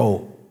made you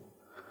whole.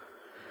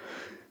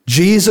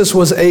 Jesus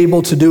was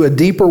able to do a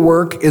deeper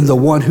work in the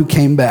one who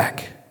came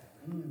back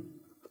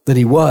than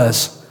he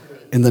was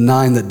in the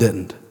 9 that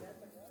didn't.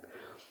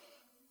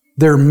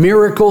 Their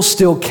miracle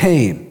still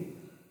came.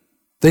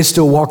 They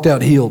still walked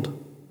out healed.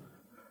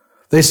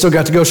 They still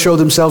got to go show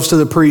themselves to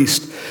the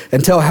priest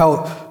and tell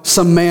how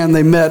some man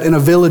they met in a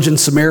village in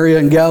Samaria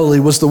in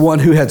Galilee was the one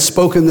who had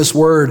spoken this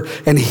word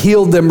and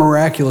healed them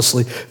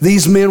miraculously.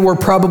 These men were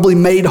probably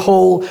made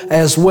whole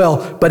as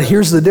well. But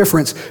here's the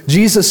difference.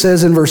 Jesus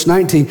says in verse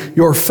 19,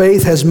 your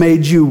faith has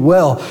made you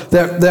well.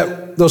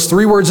 Those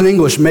 3 words in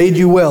English, made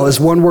you well, is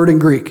one word in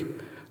Greek.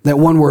 That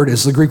one word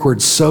is the Greek word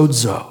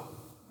sozo,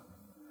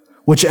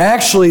 which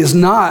actually is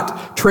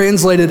not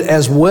translated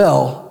as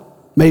well,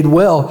 made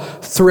well,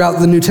 throughout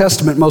the New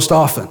Testament most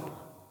often.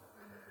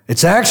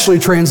 It's actually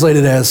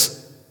translated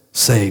as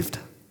saved.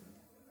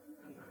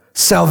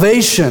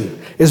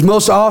 Salvation is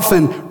most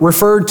often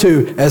referred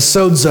to as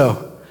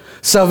sozo.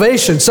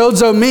 Salvation,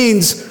 sozo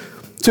means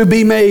to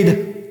be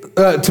made,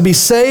 to be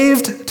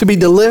saved, to be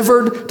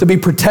delivered, to be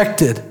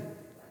protected.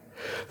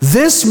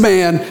 This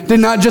man did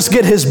not just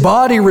get his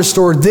body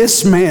restored.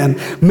 This man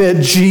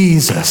met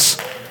Jesus.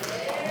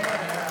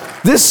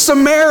 This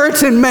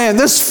Samaritan man,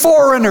 this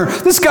foreigner,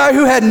 this guy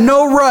who had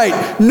no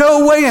right,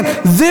 no way in,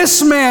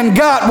 this man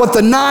got what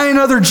the 9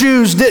 other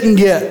Jews didn't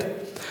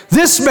get.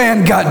 This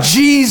man got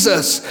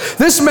Jesus.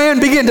 This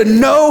man began to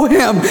know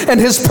him and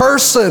his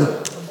person.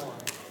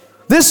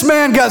 This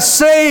man got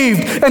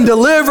saved and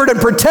delivered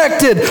and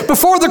protected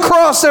before the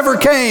cross ever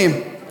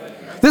came.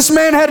 This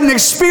man had an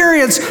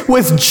experience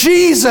with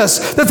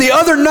Jesus that the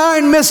other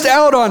 9 missed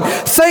out on.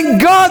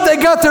 Thank God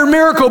they got their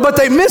miracle, but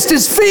they missed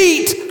his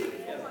feet.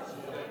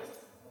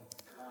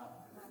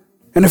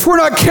 And if we're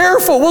not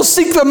careful, we'll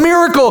seek the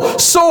miracle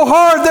so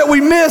hard that we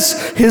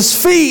miss his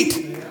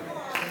feet.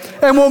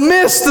 And we'll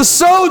miss the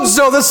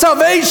sozo, the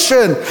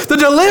salvation, the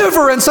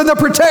deliverance, and the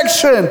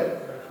protection.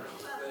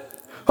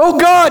 Oh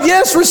God,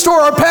 yes,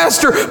 restore our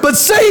pastor, but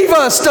save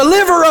us,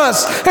 deliver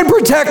us, and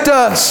protect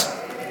us.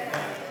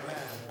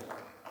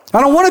 I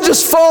don't want to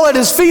just fall at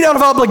his feet out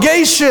of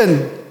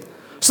obligation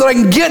so that I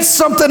can get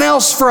something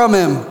else from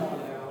him.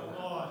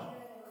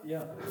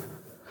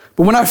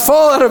 But when I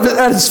fall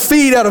at his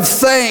feet out of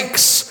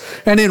thanks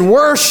and in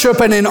worship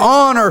and in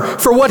honor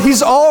for what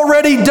he's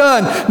already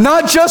done,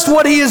 not just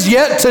what he is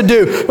yet to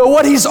do, but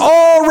what he's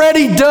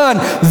already done,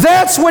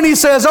 that's when he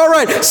says, all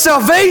right,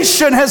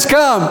 salvation has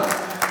come.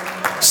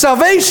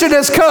 Salvation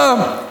has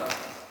come.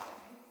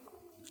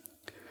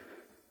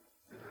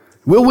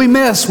 Will we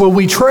miss? Will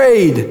we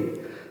trade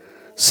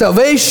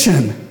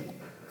salvation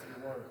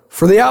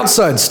for the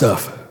outside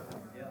stuff?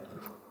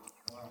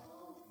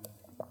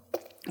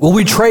 Will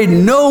we trade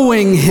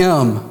knowing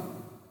him?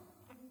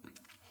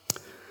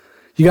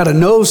 You got to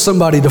know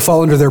somebody to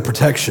fall under their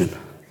protection.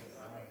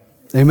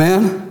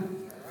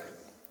 Amen?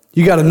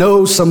 You got to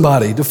know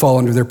somebody to fall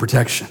under their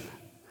protection.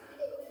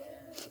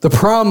 The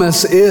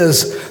promise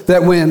is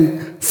that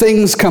when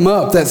things come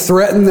up that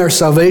threaten their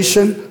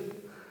salvation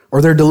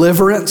or their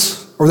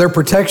deliverance or their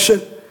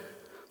protection,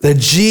 that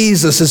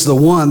Jesus is the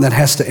one that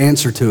has to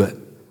answer to it.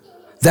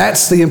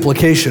 That's the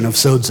implication of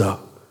sozo.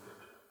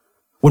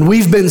 When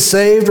we've been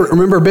saved,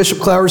 remember Bishop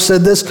Clower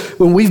said this,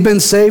 when we've been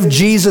saved,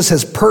 Jesus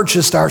has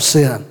purchased our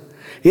sin.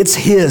 It's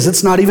his,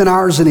 it's not even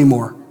ours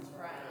anymore.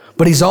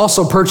 But he's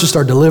also purchased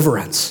our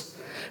deliverance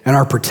and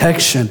our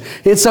protection.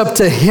 It's up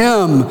to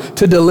him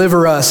to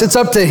deliver us. It's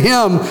up to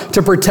him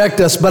to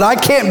protect us. But I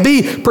can't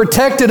be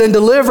protected and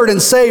delivered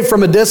and saved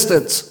from a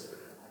distance.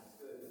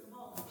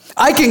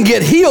 I can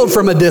get healed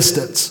from a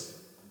distance.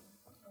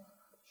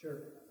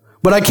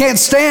 But I can't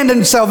stand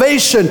in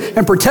salvation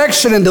and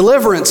protection and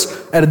deliverance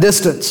at a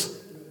distance.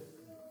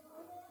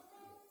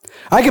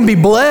 I can be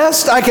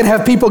blessed. I can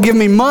have people give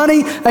me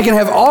money. I can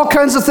have all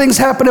kinds of things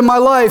happen in my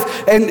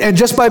life and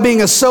just by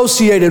being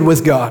associated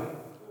with God.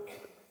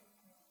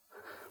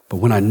 But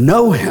when I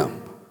know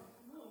him,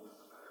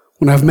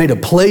 when I've made a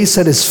place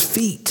at his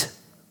feet,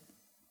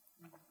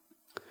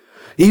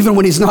 even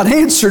when he's not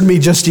answered me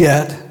just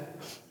yet,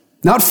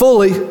 not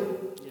fully,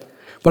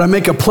 but I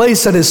make a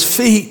place at his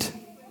feet,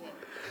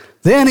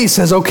 then he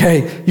says,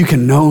 okay, you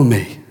can know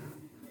me.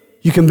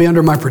 You can be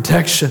under my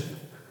protection.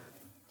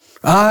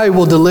 I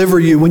will deliver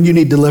you when you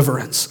need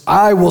deliverance.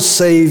 I will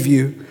save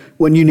you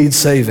when you need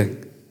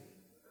saving.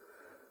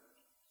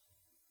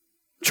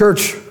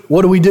 Church,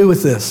 what do we do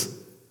with this?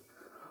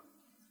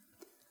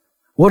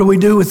 What do we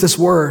do with this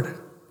word?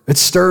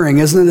 It's stirring,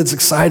 isn't it? It's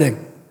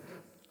exciting.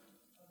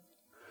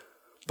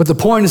 But the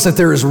point is that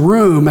there is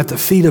room at the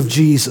feet of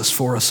Jesus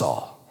for us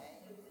all.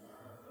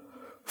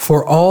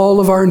 For all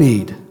of our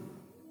need.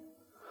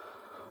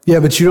 Yeah,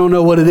 but you don't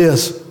know what it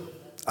is.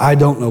 I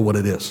don't know what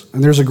it is.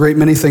 And there's a great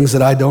many things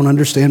that I don't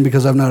understand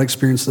because I've not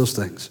experienced those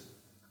things.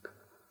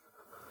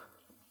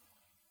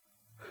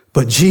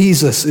 But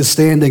Jesus is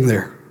standing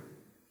there.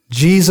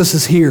 Jesus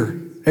is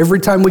here. Every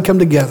time we come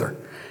together,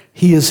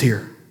 he is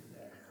here.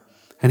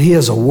 And he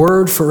has a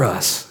word for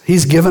us.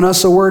 He's given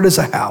us a word as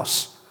a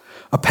house,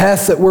 a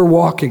path that we're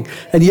walking.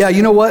 And yeah,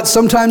 you know what?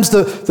 Sometimes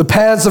the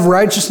paths of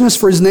righteousness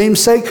for his name's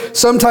sake,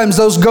 sometimes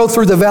those go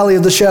through the valley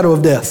of the shadow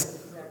of death.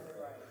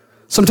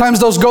 Sometimes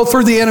those go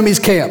through the enemy's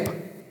camp,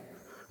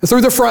 through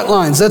the front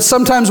lines. That's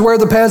sometimes where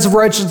the paths of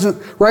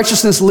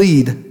righteousness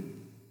lead.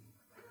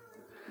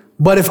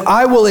 But if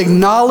I will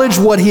acknowledge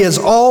what he has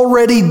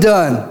already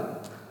done,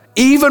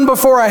 even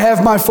before I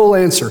have my full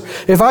answer,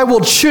 if I will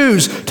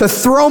choose to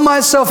throw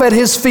myself at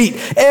his feet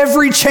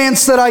every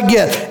chance that I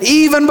get,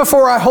 even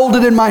before I hold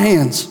it in my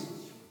hands,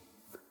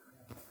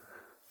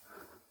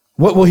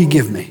 what will he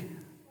give me?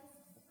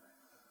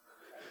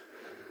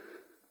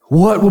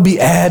 What will be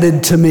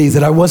added to me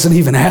that I wasn't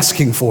even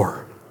asking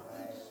for?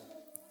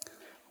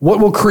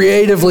 What will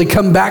creatively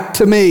come back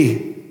to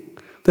me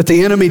that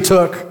the enemy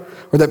took,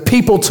 or that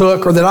people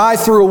took, or that I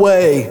threw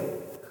away?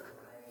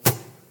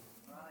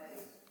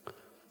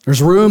 There's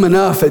room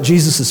enough at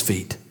Jesus'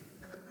 feet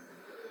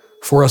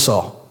for us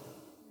all.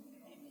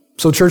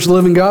 So, Church of the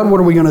Living God, what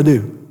are we going to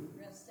do? We're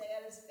going to stay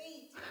at his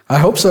feet. I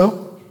hope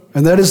so.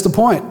 And that is the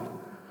point.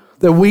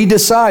 That we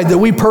decide, that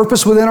we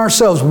purpose within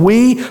ourselves.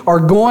 We are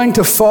going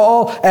to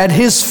fall at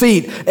his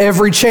feet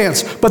every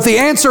chance. But the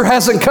answer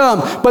hasn't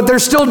come. But they're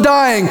still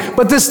dying.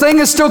 But this thing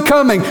is still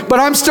coming. But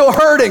I'm still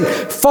hurting.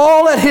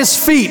 Fall at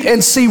his feet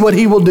and see what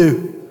he will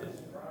do.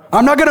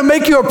 I'm not going to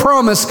make you a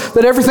promise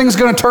that everything's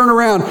going to turn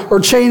around or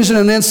change in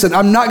an instant.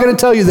 I'm not going to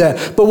tell you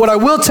that. But what I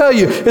will tell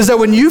you is that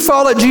when you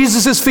fall at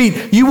Jesus'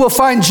 feet, you will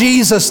find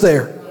Jesus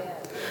there.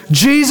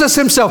 Jesus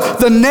himself,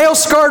 the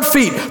nail-scarred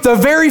feet, the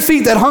very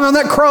feet that hung on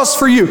that cross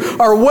for you,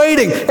 are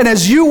waiting. And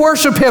as you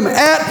worship him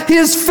at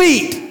his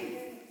feet,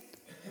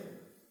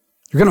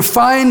 you're going to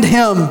find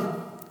him.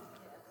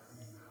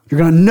 You're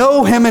going to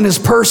know him in his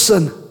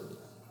person.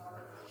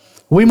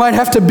 We might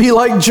have to be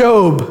like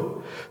Job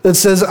that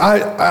says,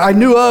 I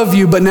knew of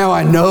you, but now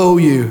I know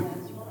you.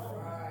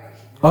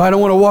 Oh, I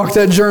don't want to walk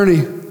that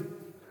journey.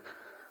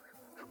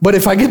 But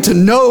if I get to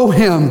know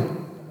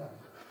him,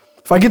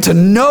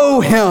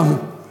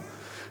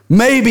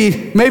 maybe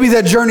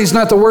that journey's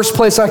not the worst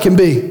place I can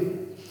be.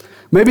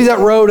 Maybe that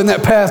road and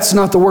that path's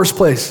not the worst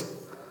place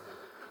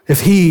if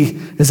he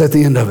is at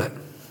the end of it.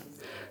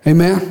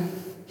 Amen.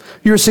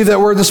 You received that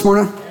word this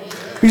morning?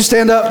 Will you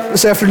stand up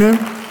this afternoon?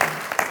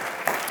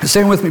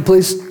 Stand with me,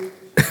 please.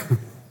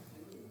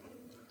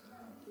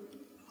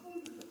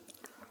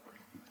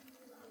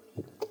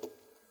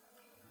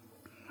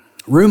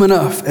 Room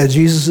enough at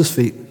Jesus'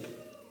 feet.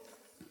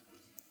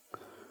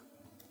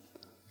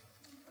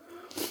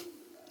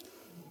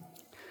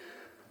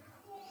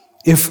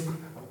 If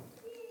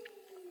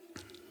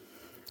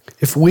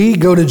we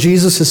go to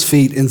Jesus'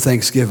 feet in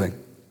thanksgiving,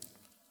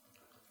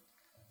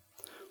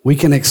 we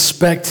can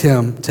expect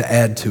him to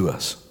add to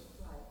us.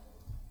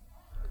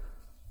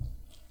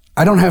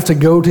 I don't have to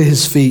go to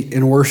his feet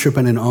in worship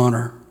and in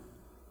honor,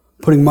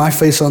 putting my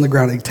face on the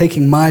ground,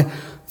 taking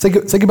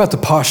think about the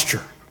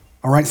posture,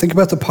 all right? Think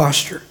about the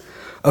posture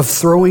of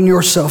throwing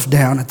yourself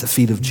down at the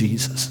feet of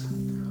Jesus,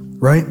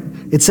 right?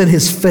 It said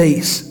his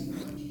face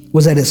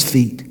was at his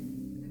feet.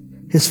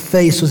 His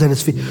face was at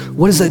his feet.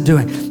 What is that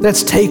doing?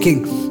 That's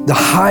taking the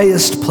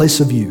highest place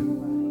of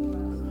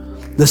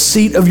you, the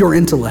seat of your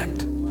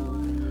intellect,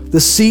 the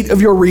seat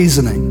of your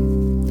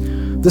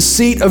reasoning, the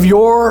seat of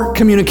your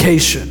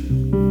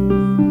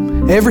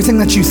communication, everything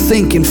that you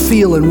think and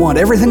feel and want,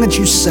 everything that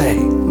you say.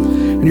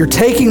 And you're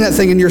taking that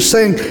thing and you're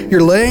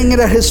laying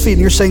it at his feet,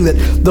 and you're saying that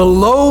the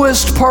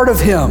lowest part of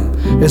him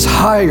is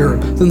higher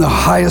than the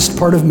highest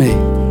part of me.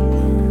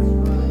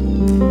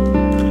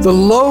 The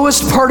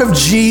lowest part of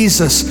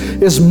Jesus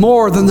is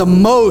more than the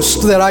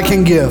most that I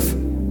can give.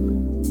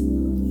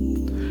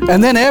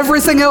 And then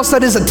everything else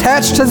that is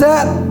attached to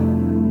that,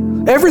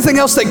 everything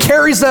else that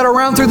carries that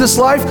around through this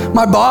life,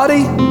 my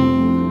body,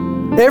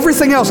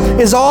 everything else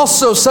is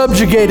also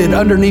subjugated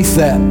underneath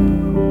that.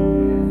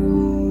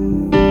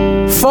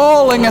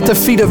 Falling at the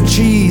feet of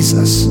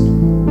Jesus.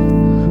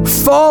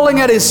 Falling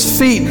at his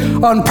feet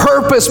on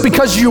purpose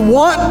because you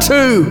want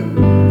to,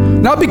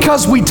 not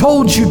because we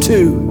told you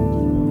to.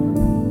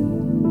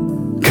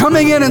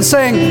 Coming in and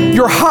saying,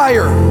 you're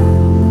higher,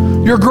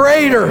 you're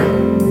greater.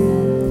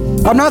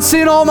 I'm not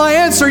seeing all my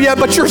answer yet,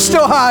 but you're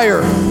still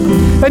higher,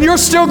 and you're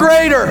still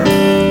greater.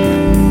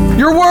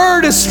 Your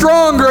word is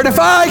stronger, and if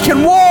I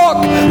can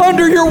walk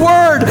under your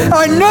word,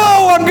 I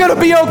know I'm going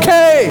to be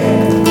okay.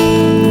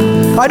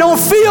 I don't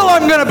feel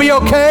I'm going to be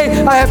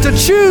okay. I have to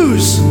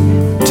choose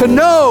to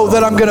know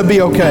that I'm going to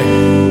be okay.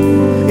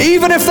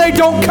 Even if they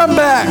don't come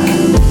back,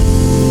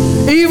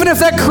 even if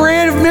that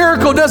creative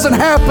miracle doesn't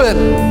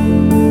happen,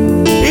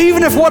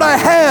 even if what I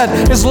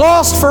had is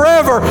lost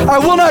forever, I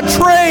will not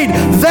trade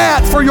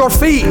that for your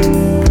feet.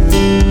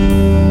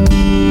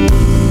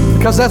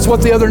 Because that's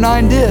what the other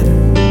 9 did.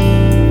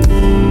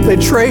 They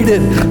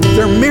traded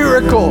their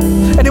miracle,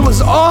 and it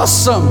was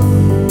awesome.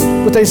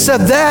 But they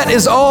said, that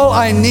is all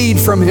I need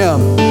from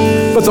him.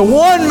 But the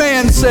one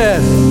man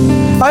said,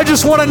 I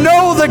just want to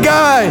know the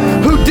guy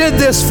who did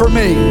this for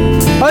me.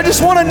 I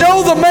just want to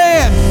know the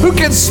man who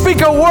can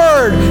speak a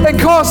word and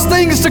cause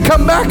things to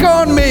come back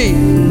on me.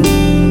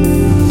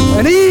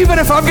 And even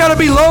if I've got to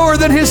be lower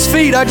than his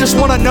feet, I just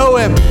want to know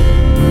him.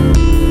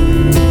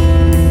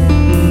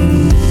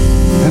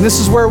 And this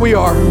is where we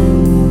are.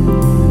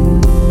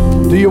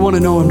 Do you want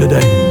to know him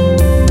today?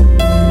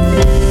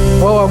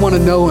 Oh, I want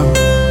to know him.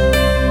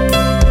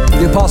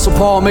 The Apostle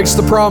Paul makes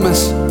the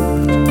promise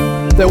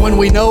that when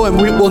we know him,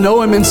 we will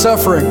know him in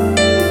suffering,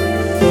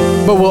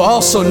 but we'll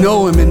also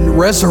know him in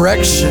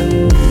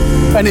resurrection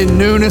and in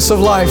newness of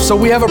life. So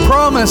we have a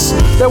promise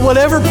that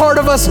whatever part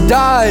of us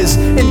dies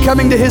in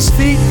coming to his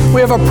feet,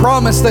 we have a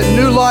promise that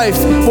new life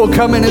will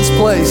come in its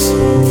place.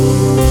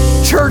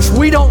 Church,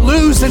 we don't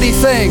lose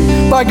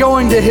anything by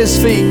going to his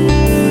feet.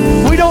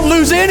 We don't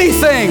lose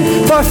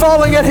anything by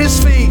falling at his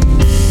feet.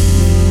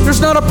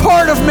 There's not a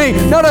part of me,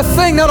 not a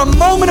thing, not a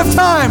moment of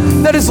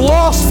time that is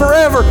lost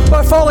forever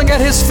by falling at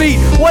his feet.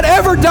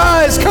 Whatever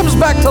dies comes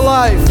back to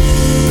life.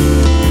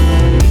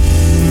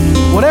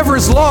 Whatever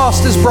is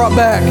lost is brought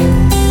back.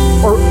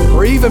 Or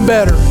even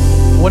better,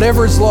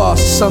 whatever is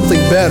lost, something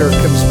better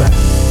comes back.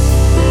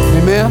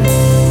 Amen?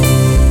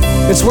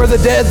 It's where the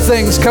dead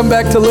things come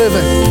back to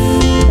living.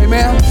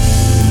 Amen?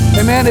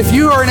 Amen. If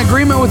you are in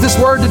agreement with this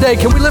word today,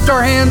 can we lift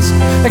our hands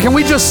and can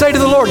we just say to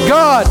the Lord,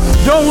 God,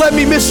 don't let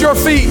me miss your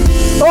feet.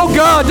 Oh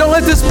God, don't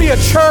let this be a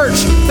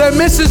church that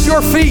misses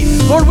your feet.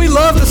 Lord, we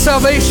love the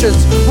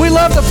salvations. We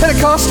love the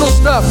Pentecostal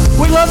stuff.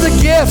 We love the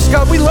gifts.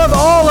 God, we love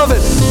all of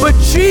it. But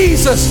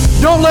Jesus,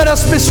 don't let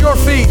us miss your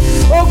feet.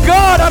 Oh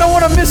God, I don't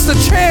want to miss the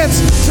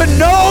chance to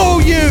know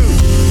you.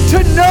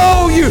 To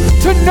know you,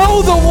 to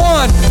know the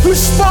one who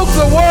spoke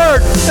the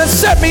word that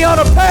set me on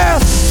a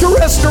path to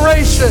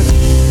restoration.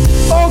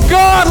 Oh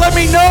God, let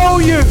me know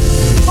you.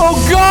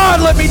 Oh God,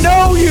 let me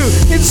know you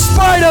in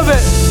spite of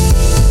it.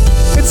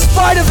 In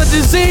spite of the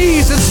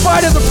disease, in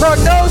spite of the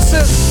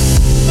prognosis,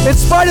 in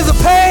spite of the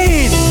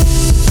pain.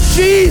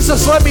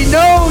 Jesus, let me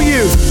know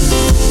you.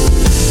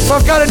 If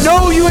I've got to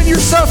know you in your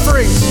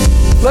sufferings,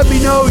 let me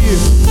know you.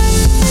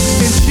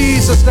 In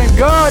Jesus' name,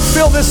 God,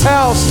 fill this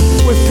house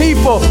with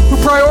people who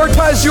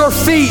prioritize your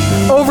feet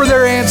over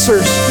their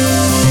answers.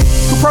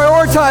 Who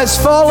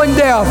prioritize falling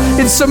down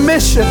in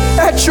submission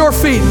at your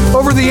feet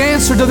over the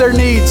answer to their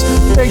needs.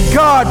 And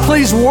God,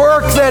 please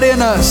work that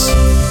in us.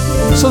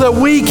 so that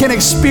we can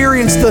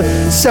experience the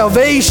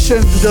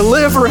salvation, the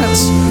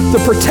deliverance, the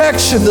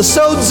protection, the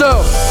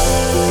sozo,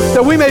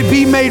 that we may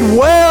be made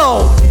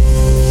well.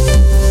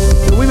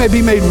 That we may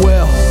be made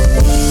well.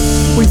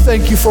 We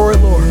thank you for it,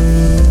 Lord.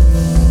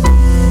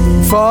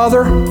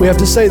 Father, we have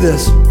to say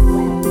this.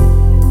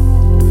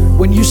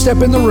 When you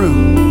step in the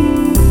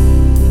room,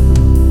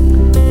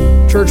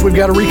 church, we've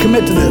got to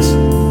recommit to this.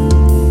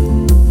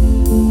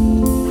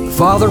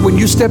 Father, when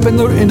you step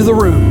into the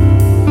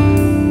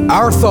room,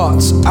 our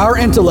thoughts, our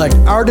intellect,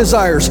 our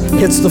desires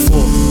hits the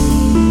floor.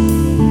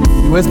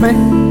 You with me?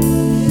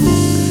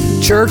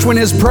 Church, when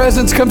His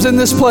presence comes in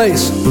this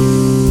place,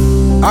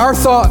 our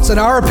thoughts and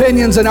our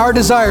opinions and our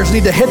desires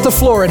need to hit the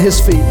floor at His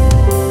feet.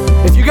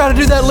 If you got to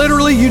do that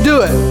literally, you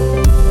do it.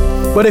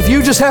 But if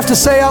you just have to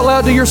say out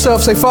loud to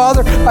yourself, say,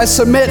 Father, I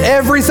submit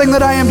everything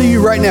that I am to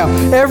you right now.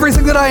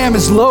 Everything that I am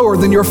is lower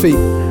than your feet.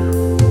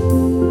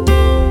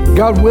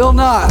 God will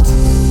not,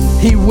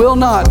 He will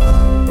not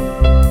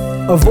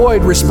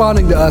avoid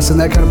responding to us in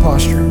that kind of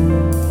posture.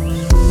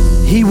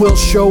 He will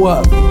show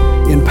up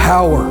in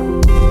power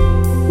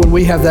when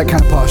we have that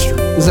kind of posture.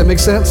 Does that make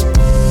sense?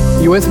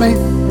 You with me?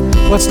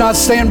 Let's not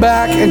stand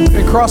back and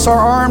cross our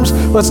arms.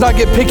 Let's not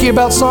get picky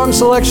about song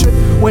selection.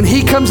 When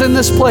He comes in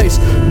this place,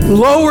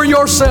 lower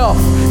yourself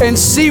and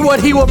see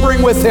what He will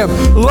bring with Him.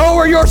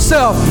 Lower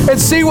yourself and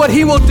see what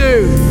He will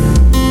do.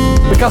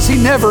 Because He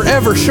never,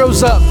 ever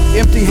shows up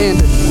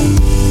empty-handed.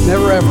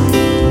 Never, ever.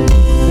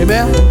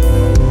 Amen?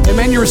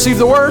 Amen. You receive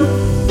the word?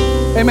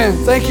 Amen.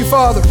 Thank you,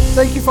 Father.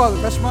 Thank you, Father.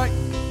 Pastor Mike.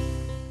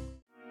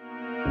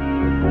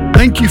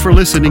 Thank you for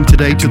listening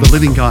today to the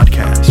Living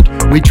Godcast.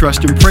 We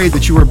trust and pray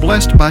that you are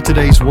blessed by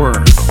today's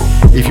word.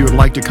 If you would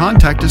like to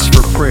contact us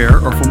for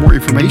prayer or for more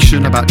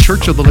information about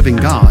Church of the Living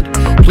God,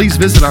 please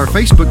visit our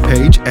Facebook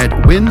page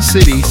at Win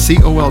City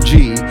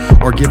COLG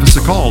or give us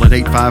a call at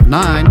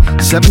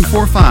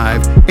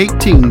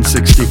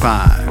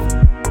 859-745-1865.